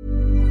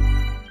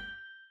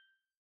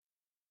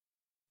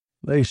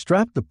 They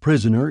strapped the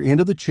prisoner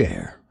into the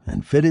chair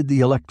and fitted the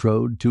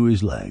electrode to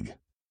his leg.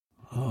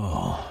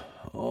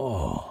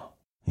 Oh,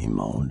 he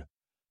moaned,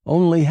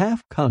 only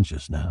half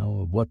conscious now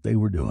of what they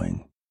were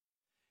doing.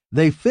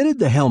 They fitted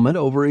the helmet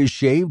over his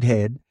shaved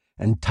head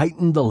and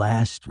tightened the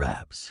last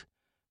straps.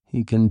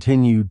 He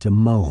continued to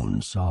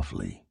moan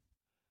softly.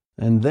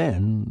 And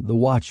then the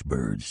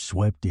Watchbird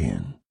swept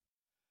in.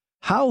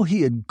 How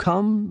he had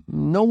come,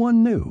 no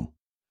one knew.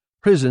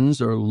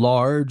 Prisons are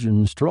large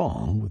and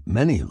strong, with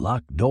many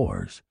locked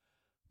doors.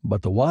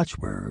 But the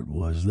Watchbird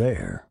was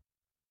there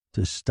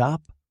to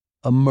stop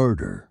a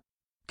murder.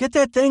 "Get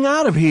that thing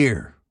out of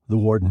here!" the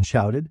warden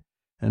shouted,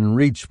 and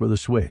reached for the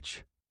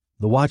switch.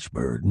 The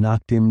Watchbird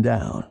knocked him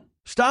down.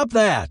 "Stop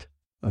that!"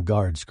 a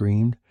guard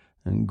screamed,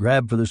 and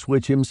grabbed for the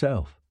switch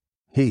himself.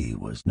 He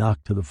was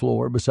knocked to the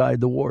floor beside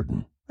the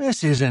warden.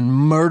 "This isn't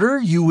murder,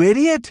 you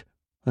idiot!"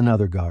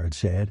 another guard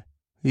said.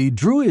 He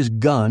drew his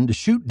gun to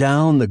shoot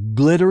down the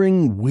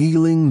glittering,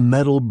 wheeling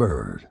metal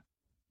bird.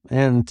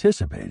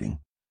 Anticipating,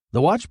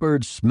 the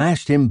Watchbird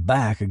smashed him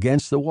back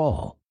against the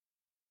wall.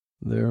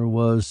 There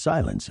was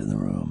silence in the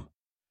room.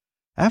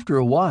 After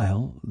a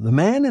while, the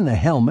man in the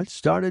helmet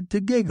started to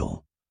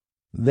giggle.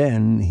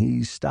 Then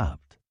he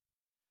stopped.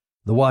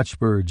 The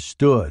Watchbird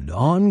stood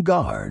on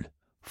guard,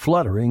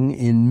 fluttering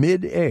in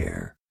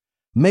mid-air,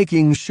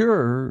 making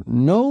sure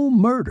no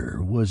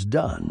murder was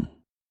done.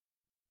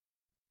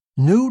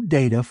 New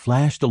data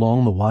flashed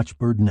along the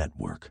Watchbird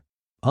network,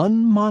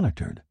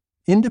 unmonitored,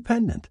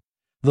 independent.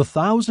 The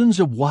thousands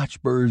of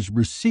Watchbirds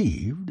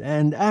received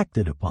and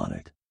acted upon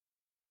it.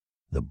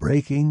 The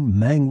breaking,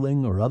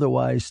 mangling, or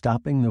otherwise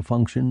stopping the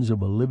functions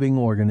of a living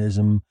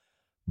organism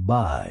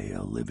by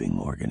a living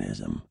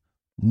organism.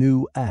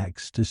 New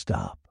acts to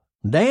stop.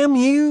 "Damn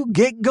you,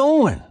 get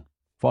going!"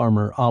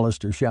 Farmer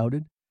Hollister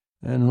shouted,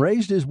 and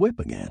raised his whip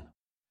again.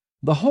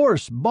 The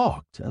horse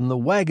balked, and the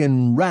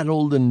wagon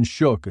rattled and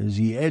shook as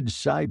he edged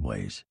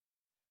sideways.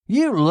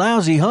 "You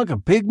lousy hunk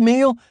of pig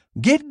meal,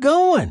 get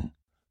going!"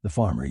 the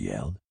farmer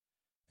yelled,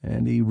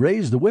 and he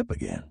raised the whip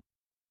again.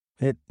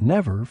 It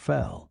never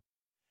fell.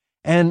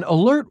 An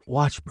alert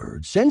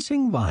Watchbird,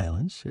 sensing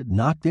violence, had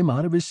knocked him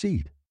out of his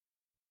seat.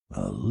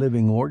 A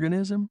living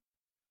organism?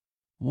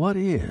 What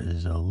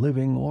is a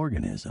living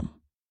organism?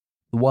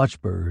 The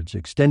Watchbirds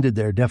extended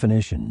their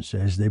definitions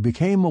as they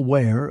became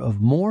aware of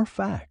more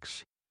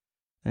facts.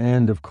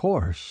 And, of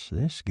course,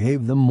 this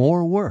gave them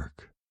more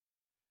work.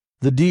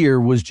 The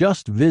deer was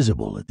just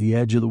visible at the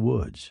edge of the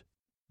woods.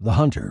 The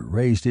hunter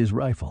raised his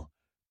rifle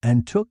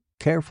and took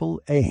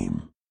careful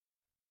aim.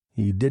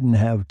 He didn't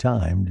have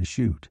time to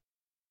shoot.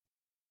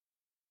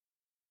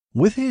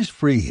 With his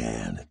free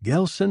hand,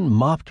 Gelson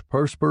mopped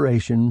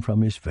perspiration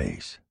from his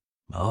face.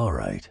 "All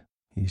right,"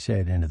 he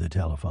said into the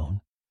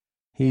telephone.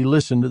 He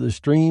listened to the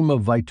stream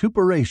of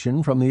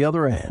vituperation from the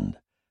other end,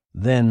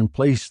 then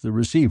placed the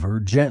receiver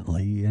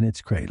gently in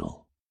its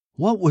cradle.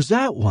 "What was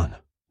that one?"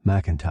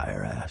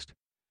 McIntyre asked.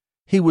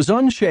 He was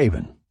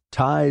unshaven,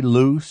 tie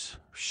loose,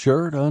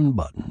 shirt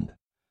unbuttoned.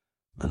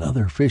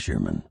 "Another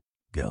fisherman,"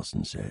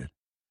 Gelson said.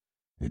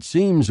 "It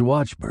seems the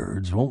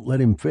Watchbirds won't let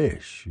him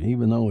fish,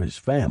 even though his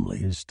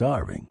family is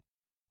starving.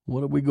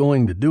 What are we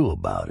going to do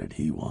about it,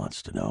 he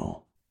wants to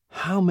know."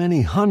 "How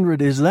many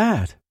hundred is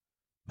that?"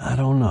 "I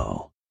don't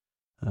know.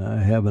 I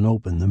haven't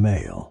opened the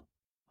mail."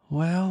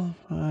 "Well,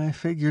 I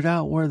figured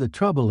out where the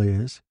trouble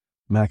is,"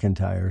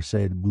 McIntyre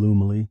said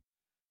gloomily,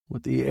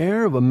 with the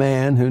air of a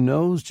man who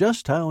knows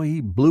just how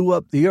he blew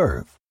up the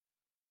earth.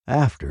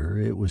 After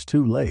it was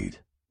too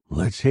late.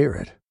 "Let's hear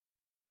it."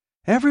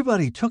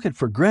 "Everybody took it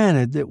for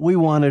granted that we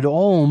wanted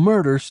all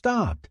murder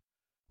stopped.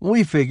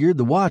 We figured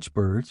the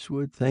Watchbirds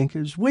would think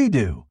as we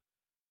do.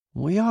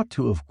 We ought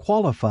to have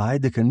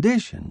qualified the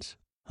conditions."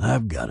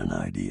 "I've got an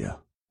idea,"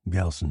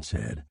 Gelson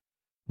said.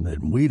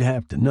 "That we'd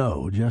have to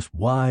know just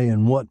why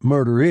and what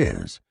murder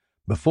is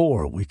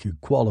before we could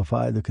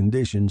qualify the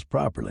conditions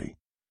properly.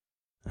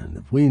 And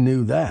if we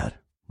knew that,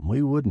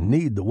 we wouldn't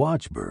need the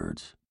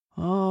Watchbirds."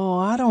 "Oh,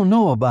 I don't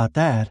know about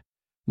that.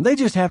 They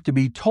just have to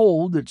be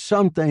told that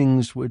some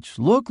things which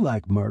look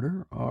like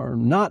murder are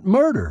not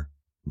murder."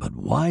 "But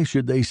why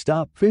should they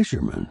stop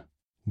fishermen?"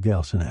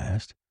 Gelson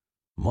asked.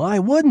 "Why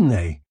wouldn't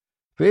they?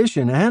 Fish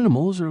and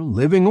animals are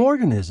living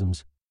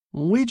organisms.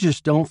 We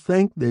just don't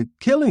think that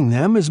killing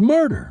them is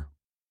murder."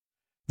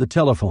 The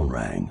telephone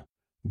rang.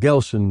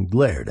 Gelson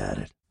glared at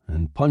it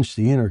and punched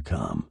the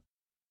intercom.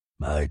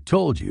 "I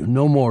told you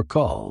no more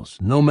calls,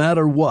 no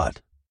matter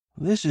what."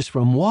 "This is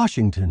from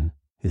Washington,"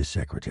 his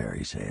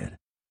secretary said.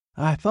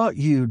 "I thought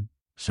you'd..."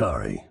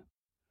 Sorry.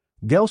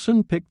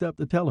 Gelson picked up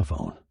the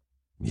telephone.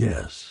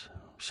 Yes,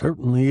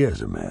 certainly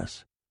is a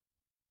mess.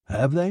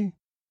 Have they?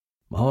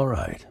 All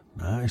right,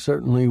 I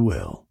certainly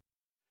will.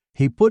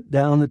 He put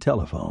down the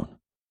telephone.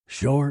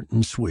 Short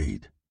and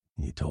sweet,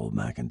 he told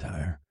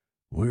McIntyre.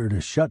 We're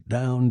to shut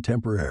down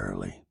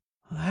temporarily.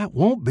 That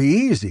won't be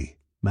easy,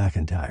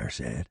 McIntyre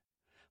said.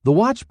 The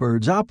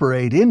Watchbirds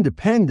operate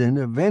independent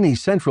of any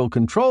central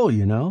control,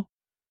 you know.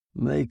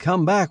 They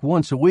come back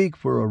once a week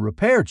for a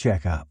repair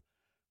checkup.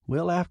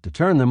 We'll have to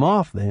turn them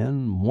off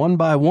then, one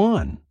by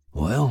one.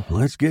 Well,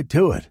 let's get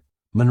to it.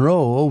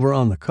 Monroe over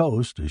on the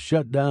coast has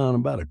shut down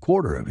about a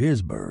quarter of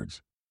his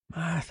birds.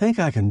 I think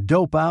I can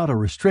dope out a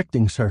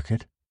restricting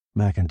circuit,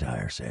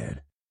 McIntyre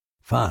said.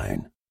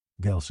 Fine,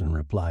 Gelson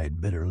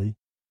replied bitterly.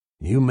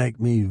 You make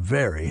me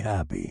very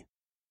happy.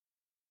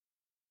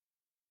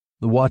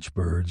 The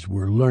Watchbirds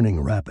were learning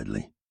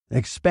rapidly,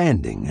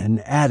 expanding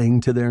and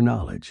adding to their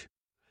knowledge.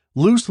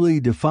 Loosely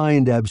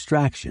defined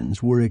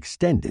abstractions were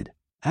extended,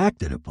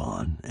 acted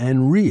upon,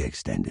 and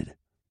re-extended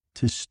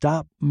to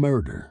stop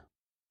murder.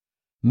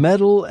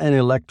 Metal and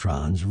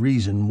electrons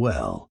reason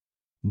well,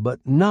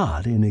 but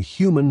not in a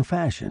human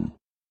fashion.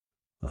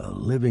 A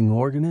living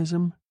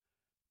organism?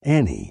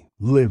 Any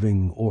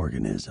living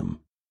organism.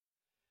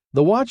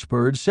 The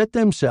Watchbirds set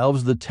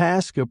themselves the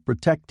task of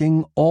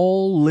protecting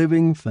all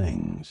living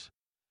things.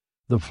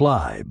 The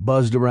fly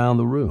buzzed around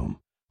the room,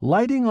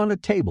 lighting on a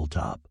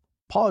tabletop,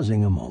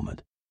 pausing a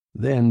moment,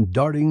 then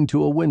darting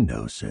to a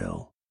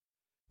windowsill.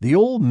 The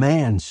old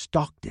man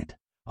stalked it,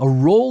 a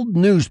rolled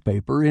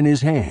newspaper in his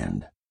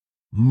hand.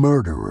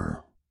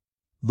 Murderer.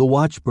 The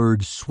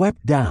Watchbird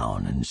swept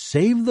down and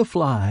saved the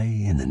fly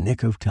in the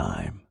nick of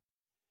time.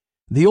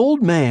 The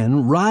old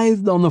man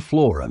writhed on the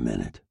floor a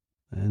minute,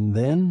 and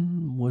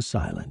then was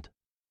silent.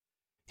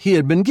 He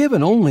had been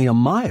given only a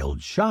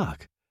mild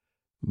shock,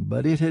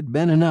 but it had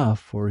been enough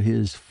for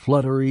his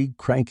fluttery,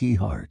 cranky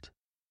heart.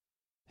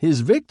 His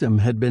victim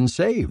had been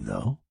saved,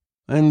 though,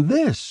 and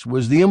this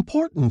was the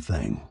important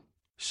thing.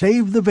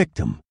 Save the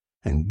victim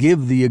and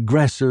give the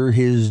aggressor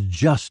his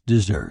just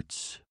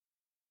deserts.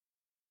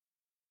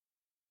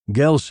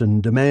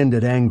 Gelson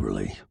demanded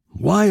angrily,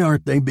 "Why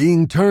aren't they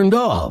being turned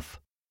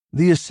off?"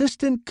 The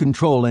assistant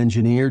control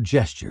engineer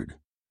gestured.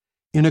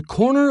 In a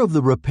corner of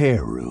the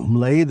repair room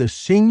lay the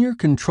senior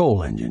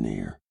control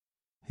engineer.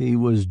 He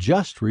was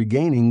just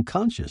regaining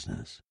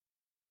consciousness.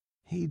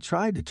 He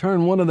tried to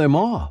turn one of them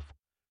off,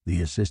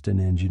 the assistant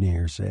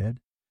engineer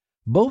said.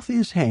 Both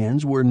his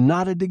hands were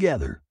knotted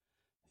together.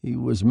 He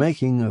was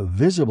making a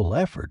visible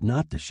effort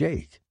not to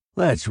shake.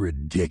 That's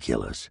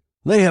ridiculous.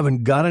 They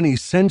haven't got any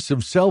sense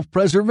of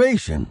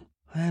self-preservation.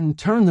 And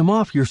turn them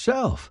off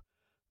yourself.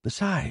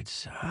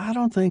 Besides, I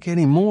don't think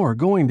any more are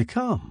going to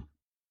come.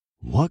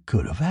 What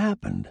could have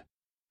happened?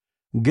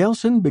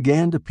 Gelson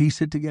began to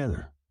piece it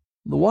together.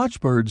 The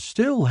Watchbirds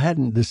still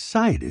hadn't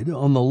decided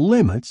on the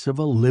limits of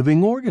a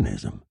living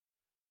organism.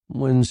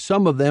 When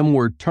some of them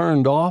were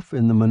turned off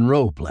in the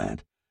Monroe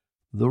plant,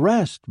 the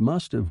rest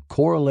must have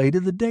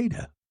correlated the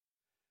data.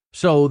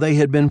 So they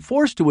had been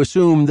forced to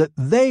assume that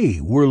they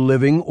were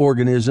living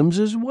organisms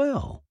as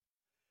well.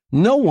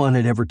 No one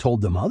had ever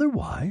told them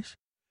otherwise.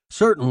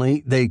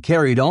 Certainly, they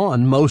carried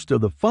on most of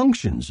the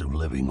functions of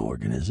living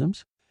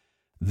organisms.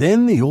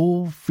 Then the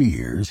old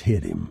fears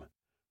hit him.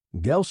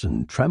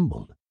 Gelson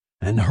trembled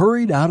and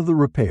hurried out of the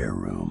repair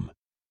room.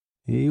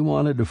 He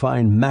wanted to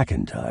find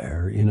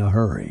McIntyre in a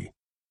hurry.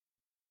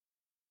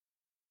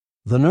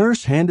 The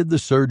nurse handed the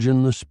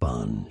surgeon the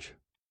sponge.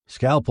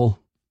 Scalpel.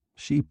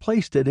 She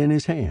placed it in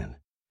his hand.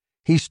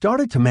 He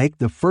started to make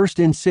the first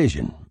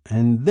incision,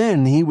 and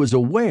then he was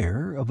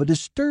aware of a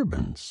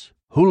disturbance.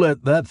 Who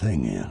let that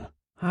thing in?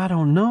 I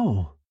don't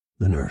know,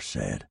 the nurse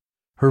said,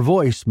 her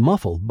voice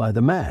muffled by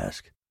the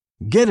mask.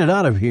 Get it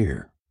out of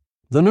here.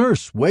 The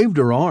nurse waved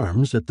her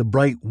arms at the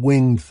bright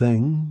winged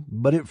thing,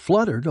 but it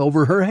fluttered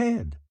over her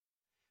head.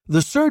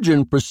 The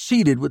surgeon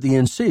proceeded with the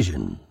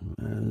incision,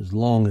 as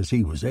long as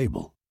he was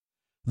able.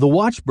 The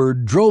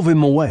Watchbird drove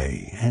him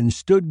away and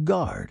stood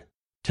guard.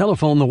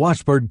 Telephone the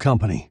Watchbird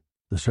Company,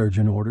 the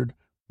surgeon ordered.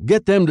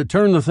 Get them to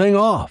turn the thing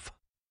off.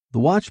 The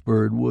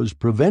Watchbird was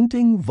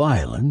preventing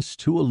violence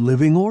to a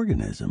living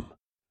organism.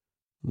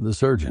 The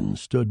surgeon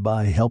stood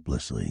by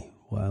helplessly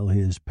while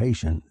his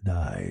patient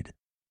died.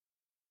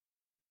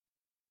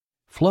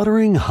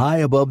 Fluttering high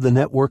above the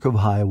network of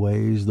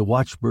highways, the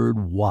Watchbird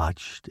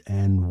watched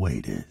and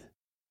waited.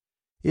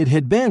 It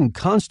had been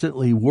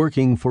constantly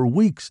working for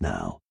weeks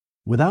now,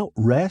 without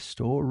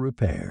rest or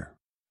repair.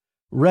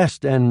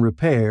 Rest and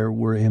repair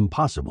were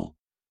impossible,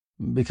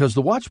 because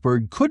the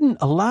Watchbird couldn't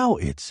allow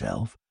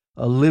itself,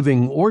 a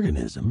living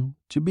organism,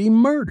 to be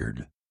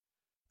murdered.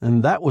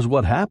 And that was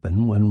what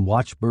happened when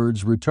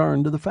Watchbirds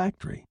returned to the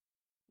factory.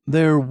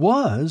 There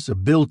was a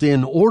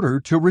built-in order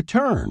to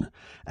return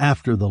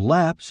after the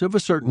lapse of a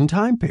certain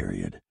time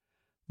period.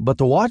 But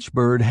the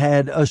Watchbird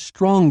had a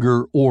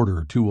stronger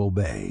order to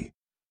obey: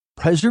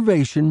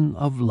 preservation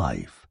of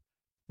life,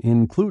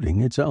 including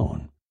its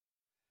own.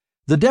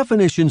 The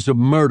definitions of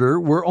murder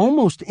were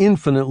almost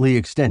infinitely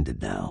extended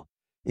now,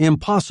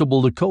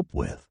 impossible to cope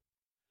with.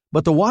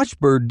 But the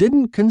Watchbird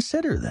didn't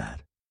consider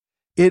that.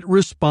 It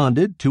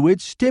responded to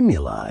its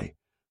stimuli,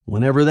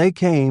 whenever they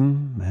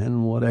came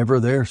and whatever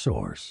their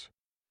source.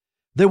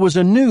 There was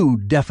a new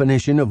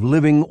definition of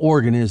living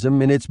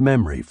organism in its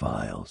memory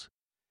files.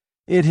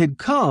 It had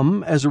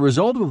come as a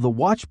result of the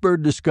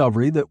Watchbird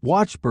discovery that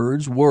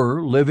watchbirds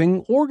were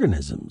living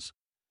organisms,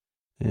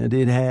 and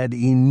it had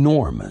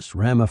enormous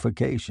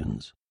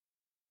ramifications.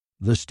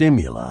 The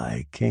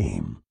stimuli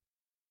came.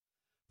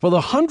 For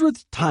the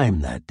 100th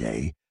time that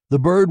day, the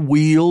bird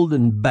wheeled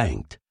and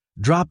banked,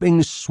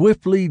 dropping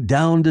swiftly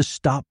down to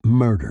stop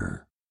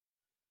murder.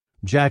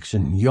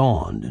 Jackson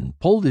yawned and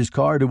pulled his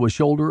car to a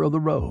shoulder of the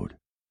road.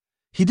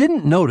 He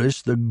didn't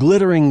notice the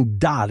glittering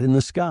dot in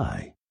the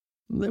sky.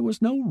 There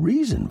was no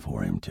reason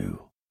for him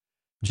to.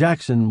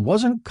 Jackson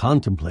wasn't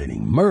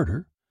contemplating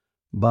murder,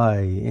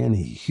 by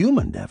any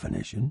human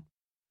definition.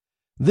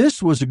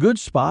 This was a good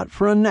spot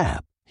for a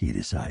nap, he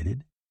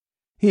decided.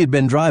 He had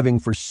been driving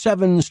for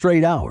 7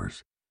 straight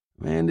hours,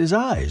 and his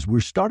eyes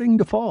were starting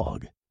to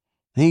fog.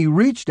 He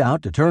reached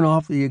out to turn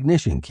off the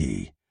ignition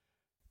key,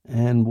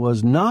 and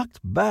was knocked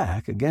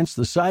back against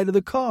the side of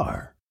the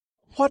car.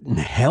 "What in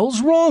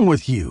hell's wrong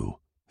with you?"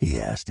 he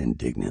asked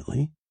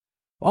indignantly.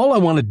 "All I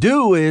want to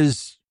do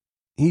is—"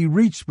 He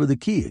reached for the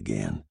key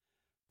again,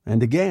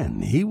 and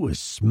again he was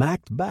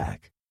smacked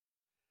back.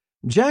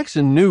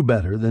 Jackson knew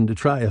better than to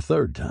try a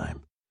third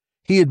time.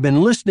 He had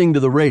been listening to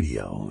the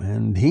radio,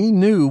 and he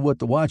knew what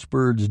the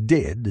watchbirds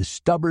did to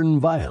stubborn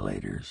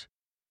violators.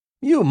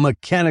 "You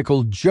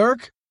mechanical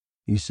jerk,"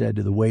 he said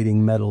to the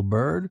waiting metal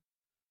bird.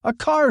 "A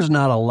car's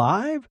not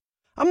alive.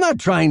 I'm not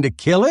trying to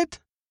kill it."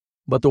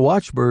 But the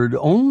watchbird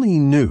only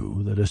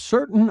knew that a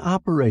certain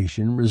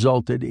operation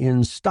resulted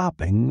in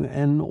stopping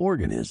an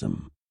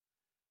organism.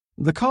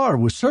 The car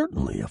was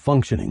certainly a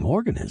functioning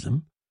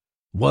organism.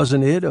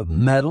 Wasn't it of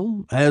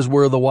metal, as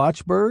were the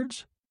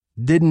watchbirds?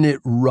 Didn't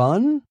it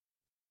run?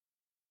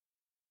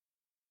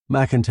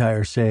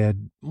 McIntyre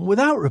said,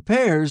 "Without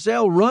repairs,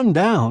 they'll run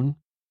down."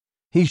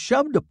 He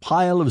shoved a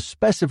pile of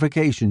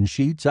specification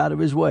sheets out of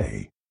his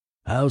way.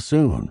 "How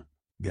soon?"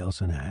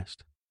 Gelson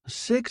asked.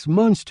 6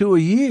 months to a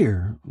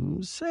year.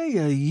 Say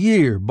a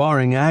year,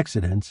 barring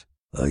accidents."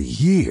 "A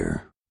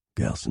year,"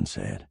 Gelson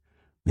said.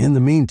 "In the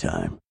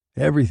meantime,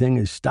 everything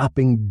is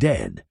stopping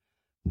dead.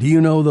 Do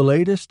you know the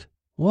latest?"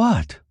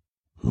 "What?"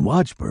 "The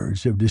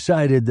watchbirds have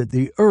decided that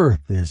the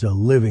earth is a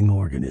living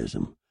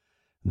organism.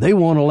 They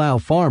won't allow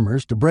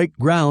farmers to break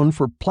ground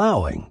for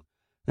plowing.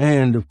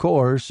 And, of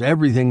course,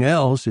 everything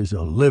else is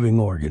a living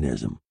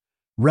organism.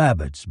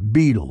 Rabbits,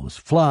 beetles,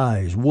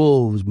 flies,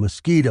 wolves,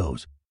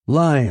 mosquitoes,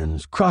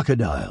 lions,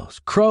 crocodiles,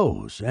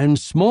 crows, and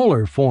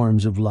smaller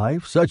forms of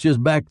life such as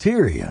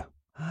bacteria."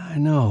 "I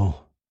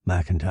know,"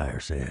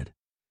 McIntyre said.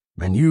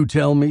 "And you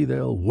tell me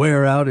they'll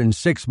wear out in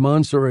 6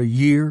 months or a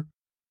year?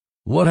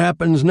 What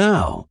happens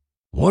now?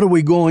 What are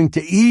we going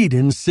to eat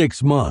in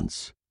 6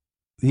 months?"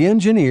 The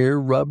engineer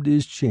rubbed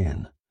his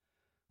chin.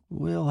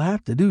 "We'll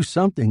have to do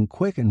something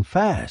quick and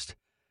fast.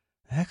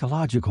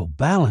 Ecological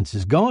balance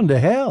has gone to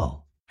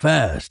hell."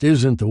 "Fast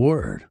isn't the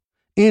word.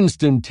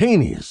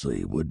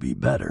 Instantaneously would be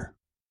better."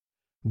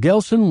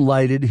 Gelson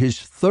lighted his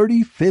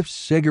 35th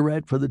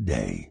cigarette for the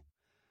day.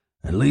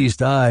 "At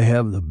least I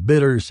have the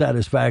bitter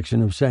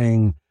satisfaction of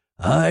saying,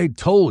 'I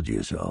told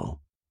you so,'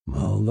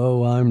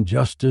 although I'm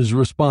just as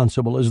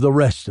responsible as the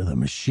rest of the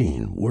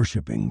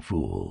machine-worshipping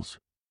fools."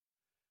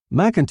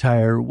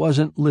 McIntyre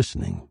wasn't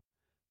listening.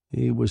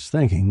 He was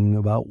thinking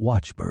about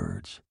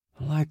watchbirds.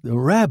 "Like the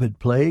rabbit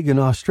plague in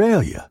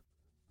Australia."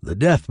 "The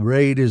death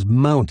rate is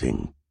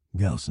mounting,"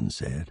 Gelson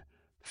said.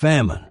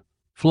 "Famine,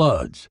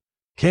 floods,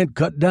 can't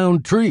cut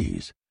down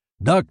trees.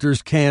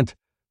 Doctors can't—"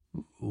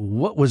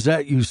 "What was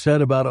that you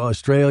said about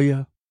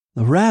Australia?"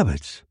 "The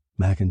rabbits,"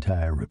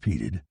 McIntyre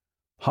repeated.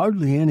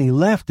 "Hardly any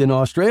left in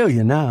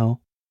Australia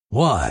now."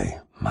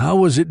 "Why? How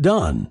was it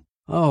done?"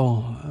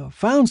 "Oh,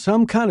 found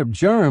some kind of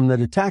germ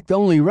that attacked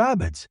only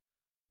rabbits.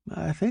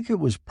 I think it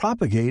was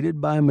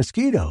propagated by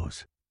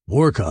mosquitoes."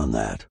 "Work on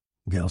that,"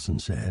 Gelson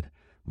said.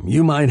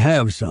 "You might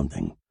have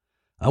something.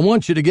 I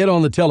want you to get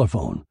on the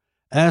telephone.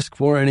 Ask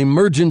for an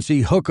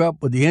emergency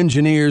hookup with the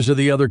engineers of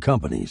the other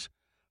companies.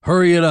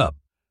 Hurry it up.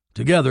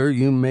 Together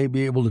you may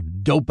be able to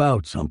dope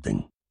out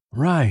something."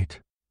 "Right,"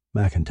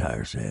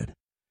 McIntyre said.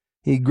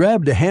 He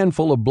grabbed a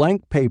handful of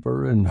blank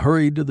paper and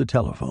hurried to the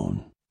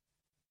telephone.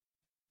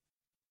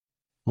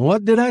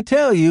 "What did I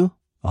tell you?"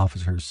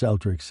 Officer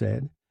Seltrick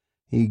said.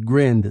 He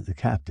grinned at the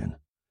captain.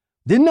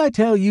 "Didn't I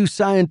tell you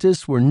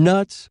scientists were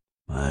nuts?"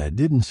 "I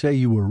didn't say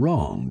you were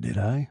wrong, did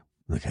I?"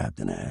 the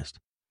captain asked.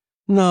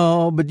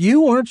 "No, but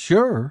you weren't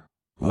sure."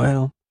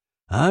 "Well,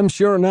 I'm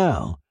sure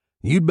now.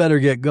 You'd better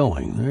get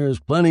going. There's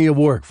plenty of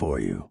work for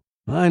you."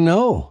 "I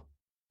know."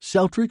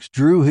 Seltrix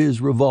drew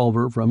his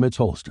revolver from its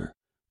holster,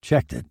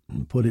 checked it,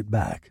 and put it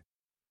back.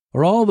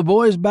 "Are all the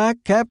boys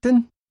back,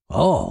 Captain?"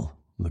 "All?"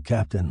 The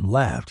captain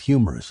laughed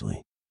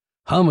humorously.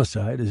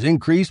 "Homicide has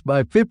increased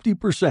by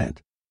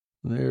 50%.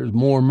 There's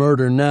more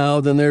murder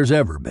now than there's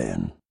ever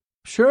been."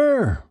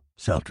 "Sure,"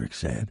 Seltrick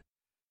said.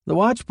 The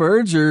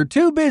watchbirds are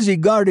too busy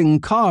guarding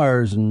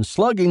cars and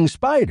slugging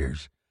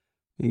spiders."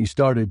 He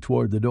started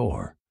toward the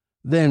door,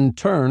 then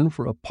turned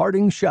for a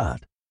parting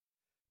shot.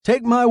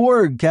 "Take my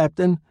word,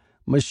 Captain,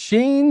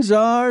 machines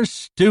are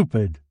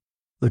stupid."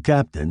 The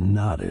captain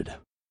nodded.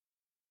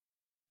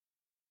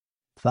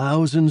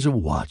 Thousands of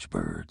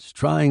watchbirds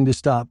trying to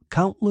stop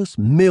countless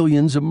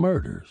millions of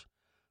murders.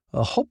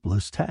 A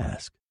hopeless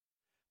task.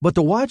 But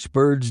the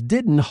watchbirds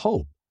didn't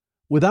hope.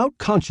 Without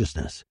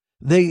consciousness,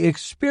 they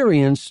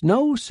experienced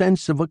no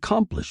sense of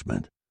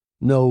accomplishment,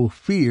 no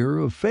fear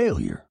of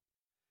failure.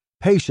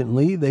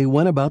 Patiently, they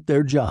went about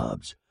their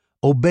jobs,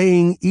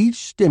 obeying each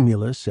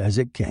stimulus as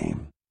it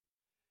came.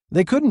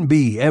 They couldn't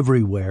be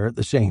everywhere at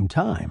the same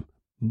time,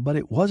 but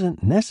it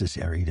wasn't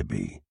necessary to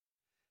be.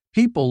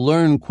 People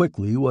learned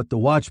quickly what the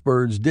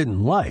watchbirds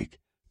didn't like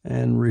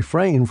and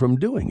refrained from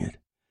doing it.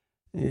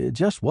 It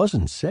just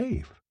wasn't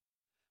safe.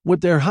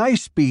 With their high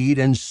speed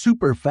and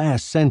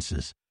super-fast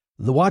senses,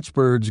 the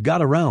watchbirds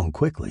got around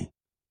quickly.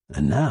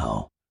 And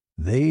now,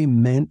 they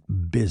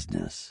meant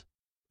business.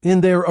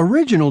 In their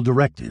original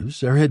directives,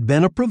 there had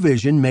been a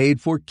provision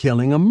made for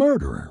killing a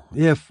murderer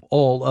if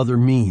all other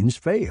means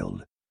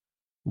failed.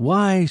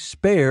 Why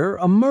spare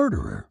a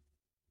murderer?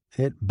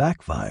 It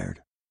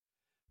backfired.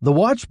 The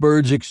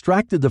watchbirds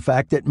extracted the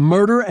fact that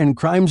murder and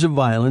crimes of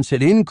violence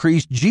had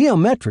increased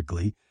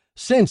geometrically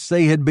since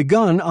they had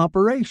begun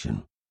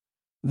operation.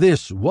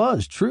 This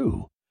was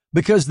true,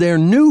 because their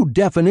new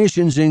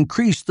definitions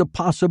increased the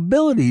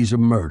possibilities of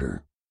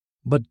murder.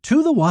 But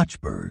to the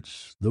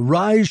watchbirds, the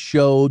rise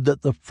showed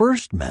that the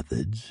first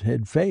methods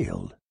had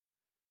failed.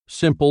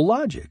 Simple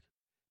logic.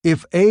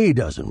 If A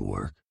doesn't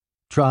work,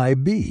 try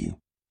B.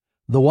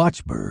 The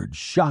watchbirds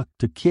shocked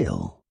to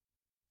kill.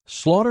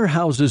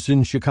 Slaughterhouses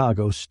in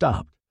Chicago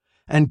stopped,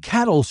 and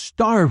cattle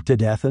starved to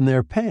death in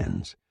their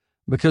pens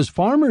because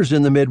farmers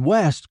in the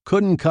Midwest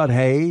couldn't cut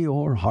hay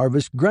or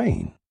harvest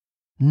grain.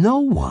 No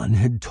one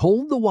had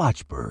told the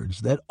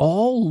watchbirds that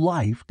all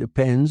life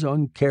depends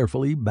on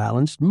carefully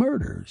balanced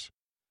murders.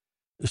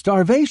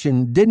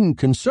 Starvation didn't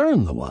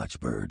concern the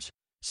watchbirds,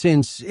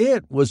 since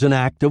it was an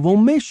act of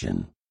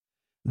omission.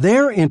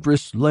 Their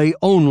interest lay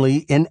only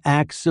in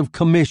acts of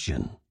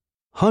commission.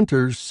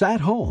 Hunters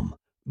sat home,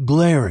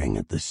 glaring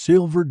at the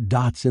silver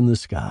dots in the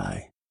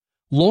sky,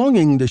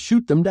 longing to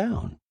shoot them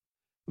down.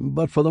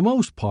 But for the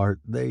most part,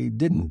 they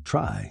didn't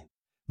try.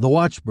 The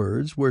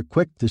watchbirds were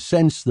quick to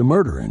sense the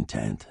murder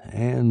intent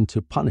and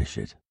to punish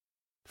it.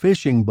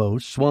 Fishing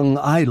boats swung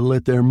idle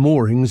at their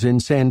moorings in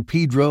San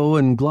Pedro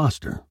and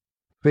Gloucester.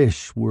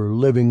 Fish were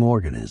living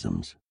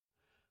organisms.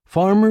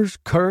 Farmers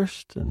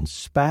cursed and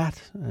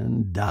spat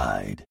and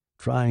died,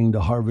 trying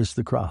to harvest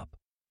the crop.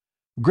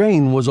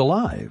 Grain was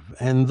alive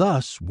and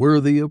thus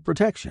worthy of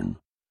protection.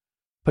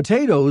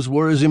 Potatoes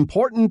were as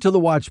important to the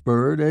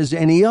watchbird as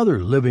any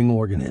other living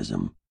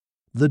organism.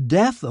 The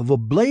death of a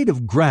blade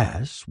of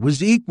grass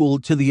was equal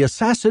to the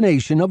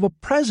assassination of a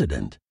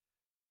president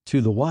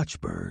to the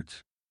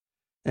watchbirds.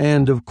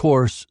 And, of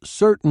course,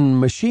 certain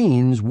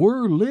machines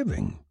were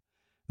living.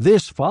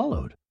 This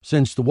followed,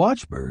 since the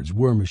watchbirds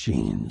were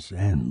machines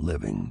and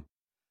living.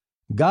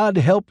 God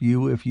help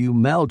you if you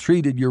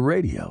maltreated your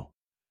radio.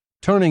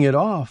 Turning it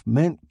off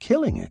meant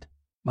killing it,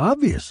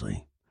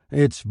 obviously.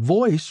 Its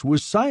voice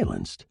was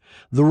silenced.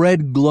 The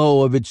red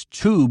glow of its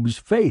tubes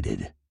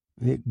faded.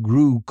 It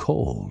grew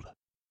cold.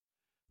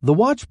 The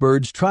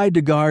watchbirds tried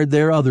to guard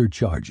their other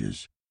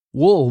charges.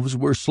 Wolves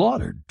were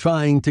slaughtered,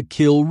 trying to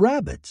kill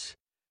rabbits.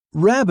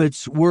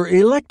 Rabbits were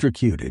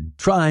electrocuted,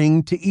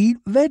 trying to eat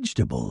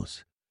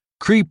vegetables.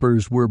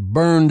 Creepers were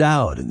burned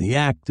out in the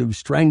act of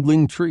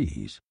strangling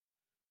trees.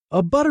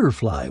 A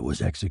butterfly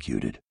was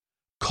executed,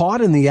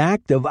 caught in the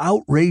act of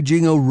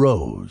outraging a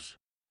rose.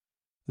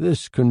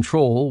 This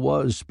control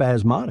was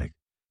spasmodic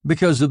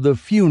because of the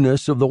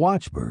fewness of the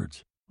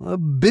watchbirds.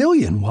 1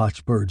 billion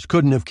watchbirds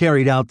couldn't have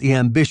carried out the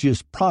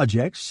ambitious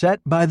projects set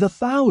by the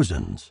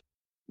thousands.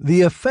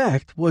 The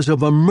effect was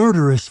of a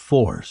murderous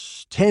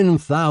force,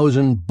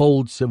 10,000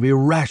 bolts of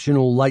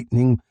irrational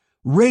lightning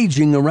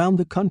raging around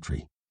the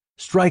country,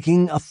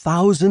 striking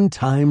 1,000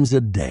 times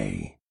a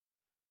day.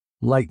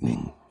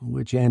 Lightning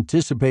which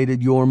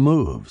anticipated your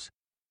moves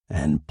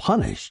and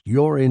punished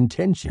your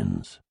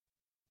intentions.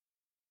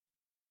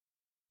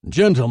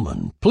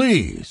 "Gentlemen,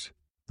 please,"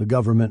 the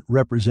government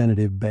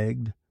representative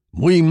begged.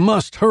 "We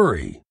must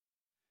hurry."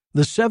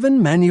 The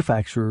 7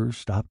 manufacturers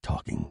stopped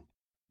talking.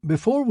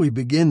 "Before we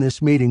begin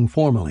this meeting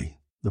formally,"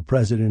 the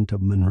president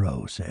of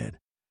Monroe said,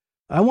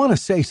 "I want to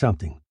say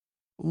something.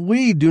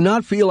 We do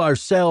not feel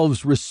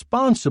ourselves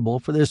responsible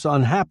for this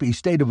unhappy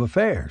state of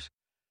affairs.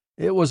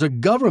 It was a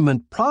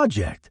government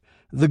project.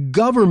 The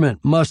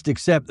government must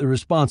accept the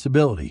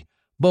responsibility,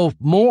 both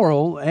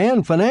moral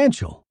and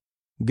financial."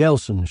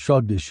 Gelson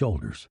shrugged his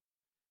shoulders.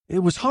 It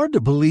was hard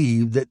to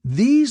believe that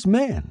these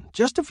men,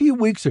 just a few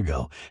weeks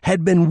ago,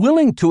 had been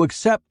willing to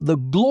accept the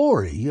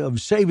glory of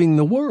saving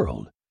the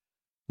world.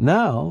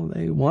 Now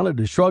they wanted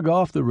to shrug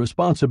off the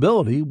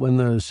responsibility when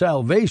the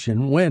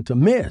salvation went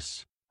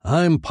amiss.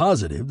 "I'm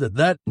positive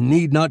that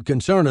need not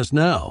concern us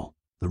now,"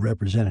 the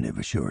representative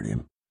assured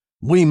him.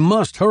 We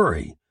must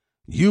hurry.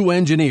 You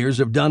engineers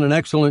have done an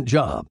excellent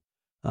job.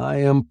 I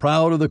am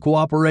proud of the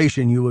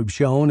cooperation you have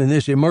shown in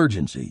this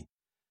emergency.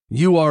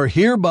 You are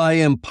hereby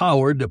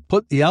empowered to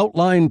put the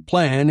outlined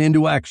plan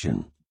into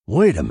action."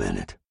 "Wait a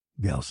minute,"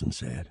 Gelson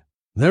said.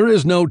 "There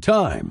is no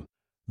time.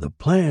 The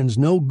plan's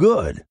no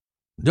good.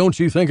 Don't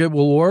you think it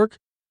will work?"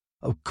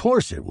 "Of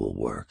course it will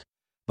work,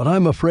 but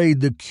I'm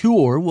afraid the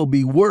cure will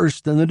be worse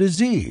than the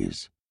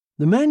disease."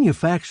 The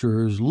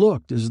manufacturers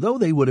looked as though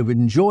they would have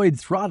enjoyed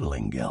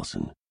throttling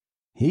Gelson.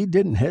 He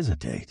didn't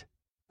hesitate.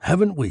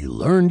 "Haven't we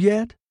learned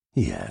yet?"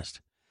 he asked.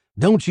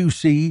 "Don't you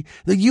see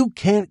that you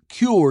can't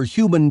cure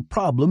human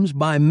problems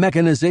by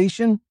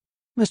mechanization?"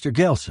 "Mr.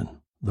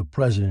 Gelson," the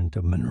president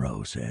of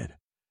Monroe said,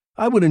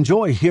 "I would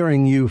enjoy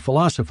hearing you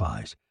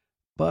philosophize,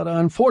 but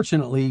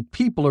unfortunately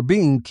people are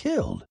being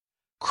killed.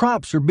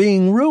 Crops are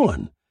being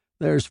ruined.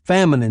 There's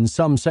famine in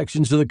some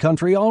sections of the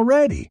country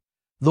already.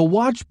 The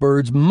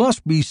watchbirds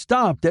must be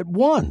stopped at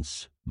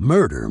once.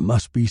 Murder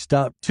must be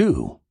stopped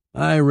too.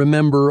 I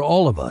remember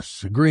all of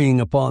us agreeing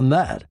upon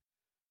that.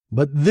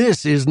 But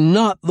this is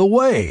not the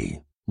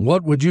way.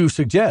 What would you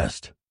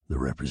suggest?" the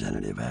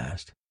representative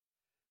asked.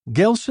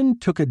 Gelson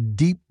took a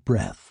deep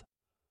breath.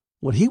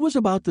 What he was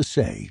about to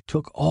say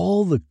took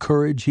all the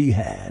courage he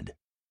had.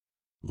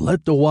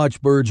 "Let the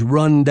watchbirds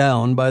run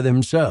down by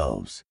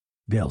themselves,"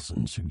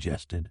 Gelson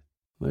suggested.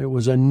 There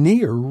was a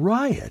near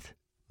riot.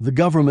 The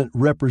government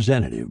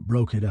representative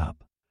broke it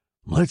up.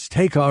 "Let's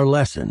take our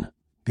lesson,"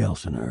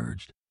 Gelson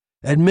urged.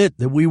 "Admit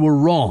that we were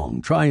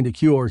wrong trying to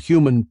cure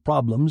human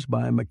problems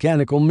by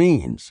mechanical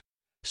means.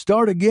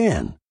 Start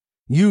again.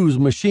 Use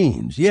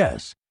machines,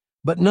 yes,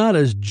 but not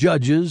as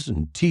judges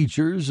and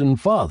teachers and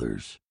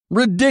fathers."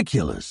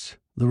 "Ridiculous,"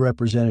 the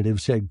representative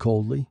said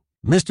coldly.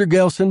 "Mr.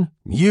 Gelson,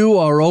 you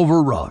are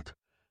overwrought.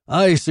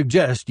 I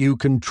suggest you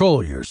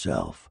control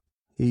yourself."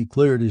 He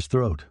cleared his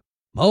throat.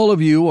 "All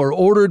of you are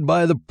ordered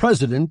by the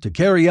president to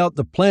carry out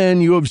the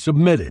plan you have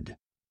submitted."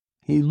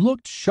 He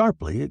looked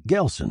sharply at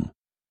Gelson.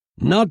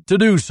 "Not to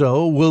do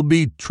so will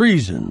be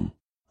treason."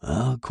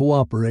 "I'll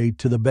cooperate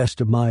to the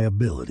best of my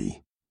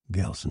ability,"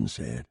 Gelson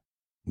said.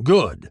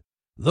 "Good.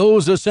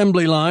 Those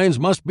assembly lines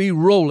must be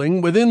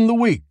rolling within the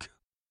week."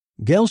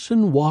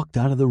 Gelson walked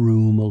out of the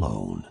room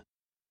alone.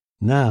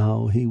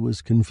 Now he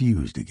was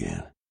confused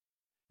again.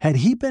 Had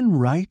he been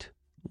right,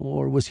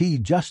 or was he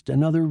just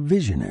another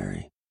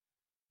visionary?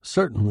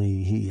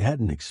 Certainly he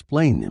hadn't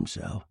explained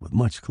himself with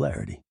much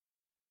clarity.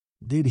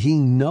 Did he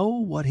know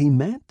what he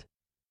meant?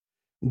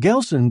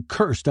 Gelson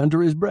cursed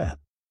under his breath.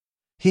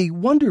 He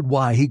wondered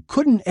why he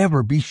couldn't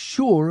ever be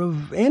sure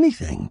of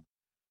anything.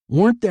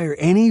 Weren't there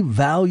any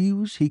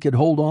values he could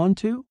hold on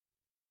to?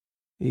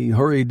 He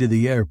hurried to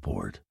the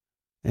airport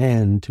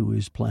and to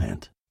his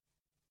plant.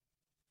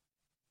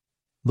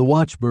 The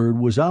Watchbird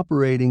was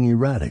operating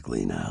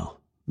erratically now.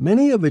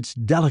 Many of its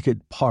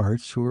delicate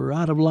parts were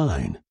out of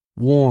line,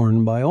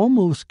 worn by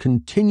almost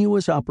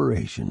continuous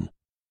operation.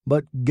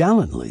 But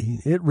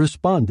gallantly it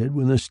responded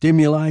when the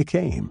stimuli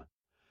came.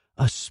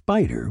 A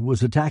spider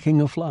was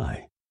attacking a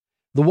fly.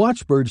 The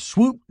Watchbird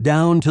swooped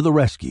down to the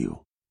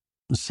rescue.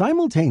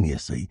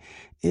 Simultaneously,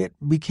 it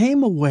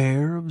became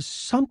aware of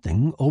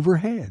something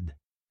overhead.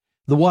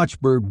 The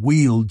Watchbird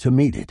wheeled to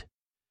meet it.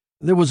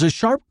 There was a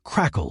sharp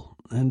crackle,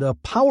 and a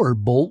power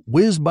bolt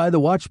whizzed by the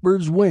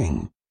Watchbird's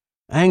wing.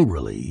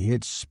 Angrily,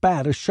 it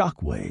spat a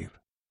shock wave.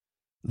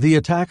 The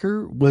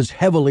attacker was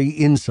heavily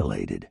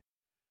insulated.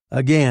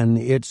 Again,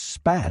 it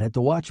spat at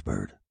the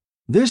Watchbird.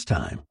 This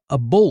time, a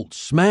bolt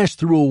smashed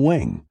through a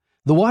wing.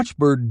 The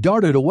Watchbird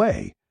darted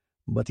away,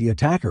 but the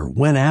attacker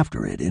went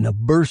after it in a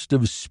burst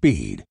of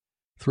speed,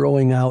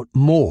 throwing out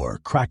more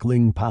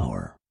crackling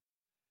power.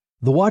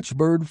 The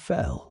Watchbird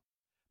fell,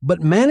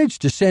 but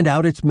managed to send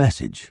out its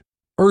message.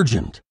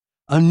 Urgent,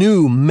 a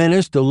new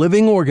menace to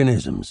living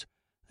organisms,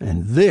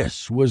 and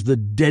this was the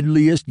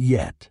deadliest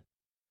yet.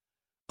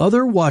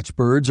 Other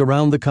watchbirds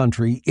around the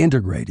country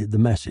integrated the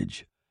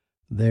message.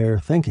 Their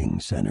thinking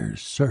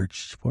centers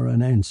searched for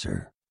an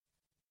answer.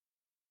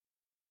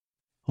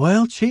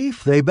 "Well,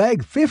 Chief, they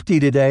bagged 50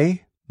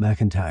 today,"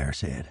 McIntyre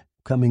said,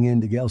 coming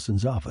into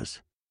Gelson's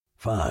office.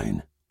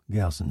 "Fine,"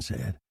 Gelson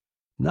said,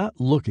 not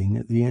looking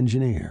at the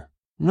engineer.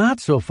 "Not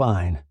so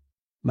fine."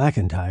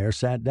 McIntyre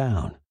sat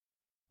down.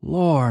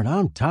 "Lord,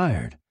 I'm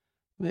tired.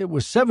 It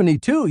was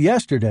 72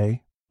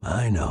 yesterday."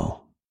 "I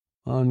know."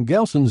 On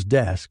Gelson's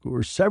desk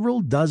were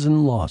several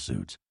dozen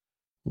lawsuits,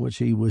 which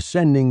he was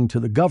sending to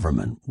the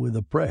government with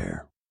a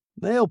prayer.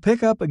 "They'll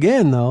pick up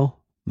again, though,"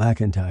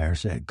 McIntyre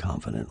said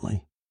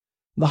confidently.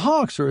 "The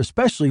Hawks are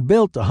especially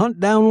built to hunt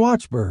down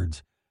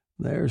watchbirds.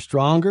 They're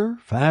stronger,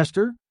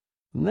 faster,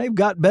 and they've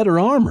got better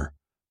armor.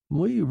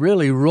 We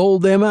really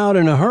rolled them out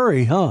in a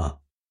hurry, huh?"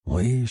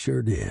 "We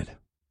sure did."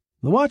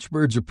 "The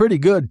watchbirds are pretty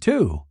good,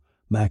 too,"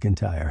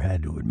 McIntyre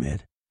had to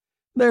admit.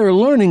 "They're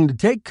learning to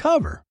take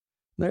cover.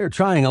 They're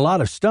trying a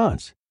lot of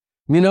stunts.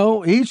 You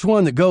know, each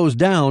one that goes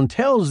down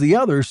tells the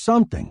others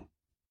something."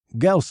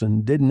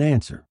 Gelson didn't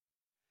answer.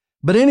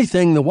 "But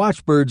anything the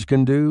watchbirds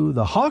can do,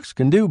 the Hawks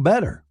can do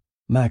better,"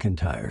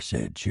 McIntyre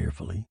said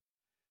cheerfully.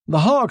 The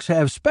hawks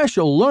have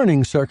special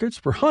learning circuits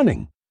for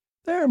hunting.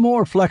 They're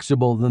more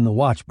flexible than the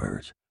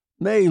watchbirds.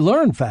 They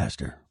learn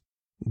faster.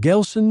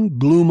 Gelson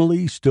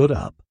gloomily stood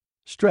up,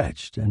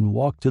 stretched, and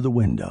walked to the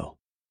window.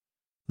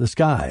 The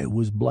sky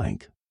was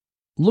blank.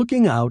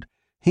 Looking out,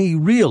 he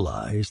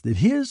realized that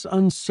his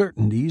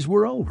uncertainties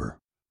were over.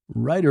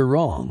 Right or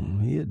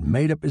wrong, he had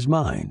made up his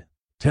mind.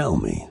 "Tell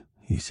me,"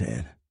 he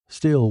said,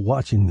 still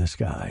watching the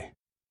sky,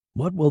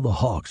 "what will the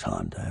hawks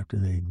hunt after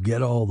they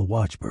get all the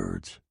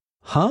watchbirds?"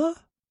 "Huh?"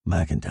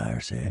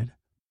 McIntyre said.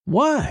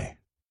 "Why?"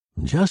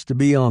 "Just to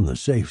be on the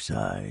safe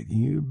side,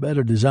 you'd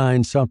better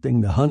design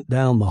something to hunt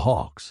down the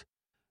hawks.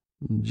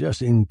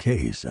 Just in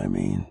case, I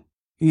mean."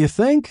 "You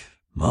think?"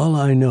 "All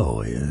I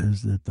know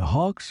is that the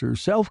hawks are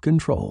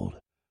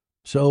self-controlled.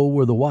 So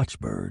were the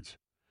watchbirds.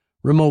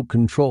 Remote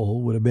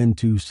control would have been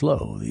too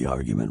slow," the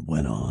argument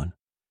went on.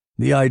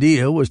 "The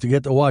idea was to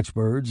get the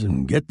watchbirds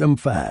and get them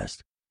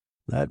fast.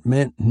 That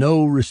meant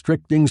no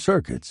restricting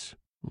circuits."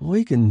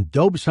 "We can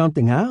dope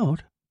something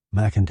out,"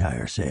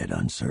 McIntyre said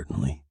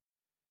uncertainly.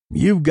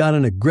 "You've got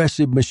an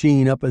aggressive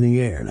machine up in the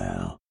air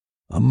now,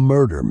 a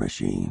murder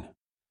machine.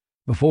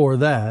 Before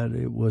that,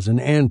 it was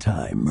an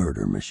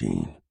anti-murder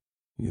machine.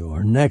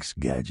 Your next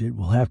gadget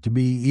will have to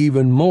be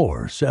even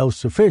more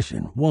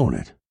self-sufficient, won't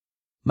it?"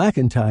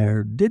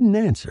 McIntyre didn't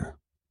answer.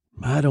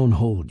 "I don't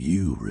hold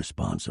you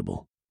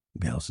responsible,"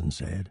 Gelson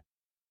said.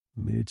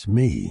 "It's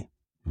me.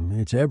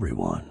 It's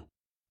everyone."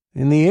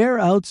 In the air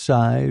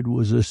outside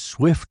was a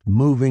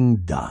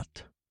swift-moving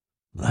dot.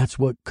 "That's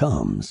what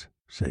comes,"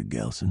 said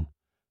Gelson,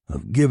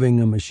 "of giving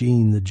a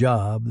machine the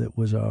job that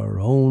was our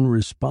own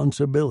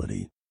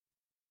responsibility."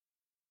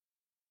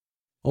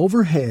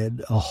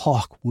 Overhead, a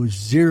hawk was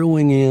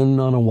zeroing in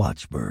on a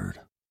watchbird.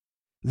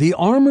 The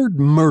armored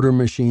murder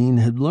machine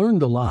had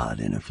learned a lot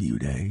in a few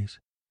days.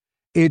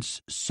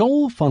 Its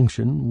sole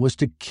function was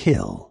to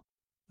kill.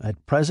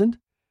 At present,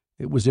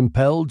 it was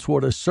impelled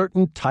toward a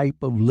certain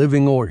type of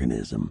living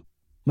organism,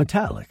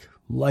 metallic,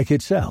 like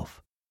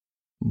itself.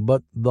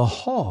 But the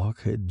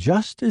hawk had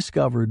just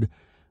discovered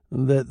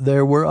that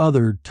there were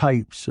other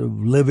types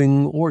of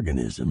living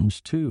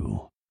organisms,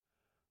 too,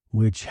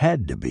 which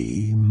had to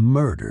be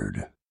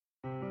murdered.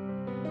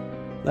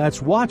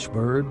 That's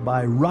Watchbird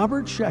by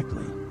Robert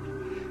Sheckley.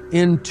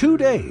 In 2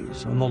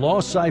 days on the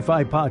Lost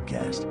Sci-Fi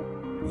Podcast.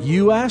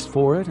 You asked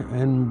for it,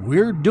 and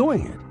we're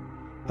doing it.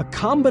 A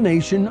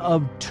combination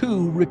of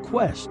 2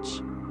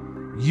 requests.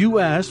 You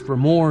asked for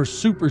more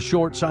super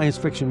short science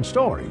fiction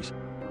stories,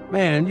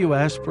 and you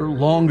asked for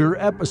longer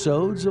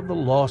episodes of the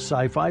Lost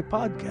Sci-Fi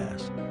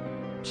Podcast.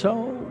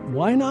 So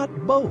why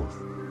not both?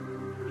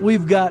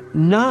 We've got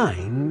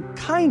 9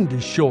 kind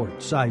of short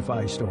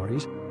sci-fi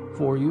stories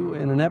for you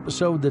in an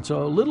episode that's a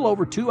little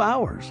over 2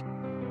 hours.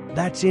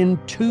 That's in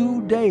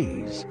 2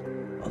 days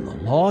on the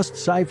Lost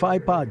Sci-Fi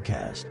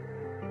Podcast,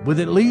 with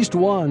at least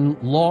one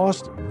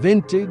lost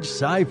vintage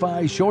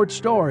sci-fi short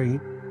story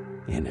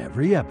in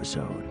every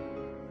episode.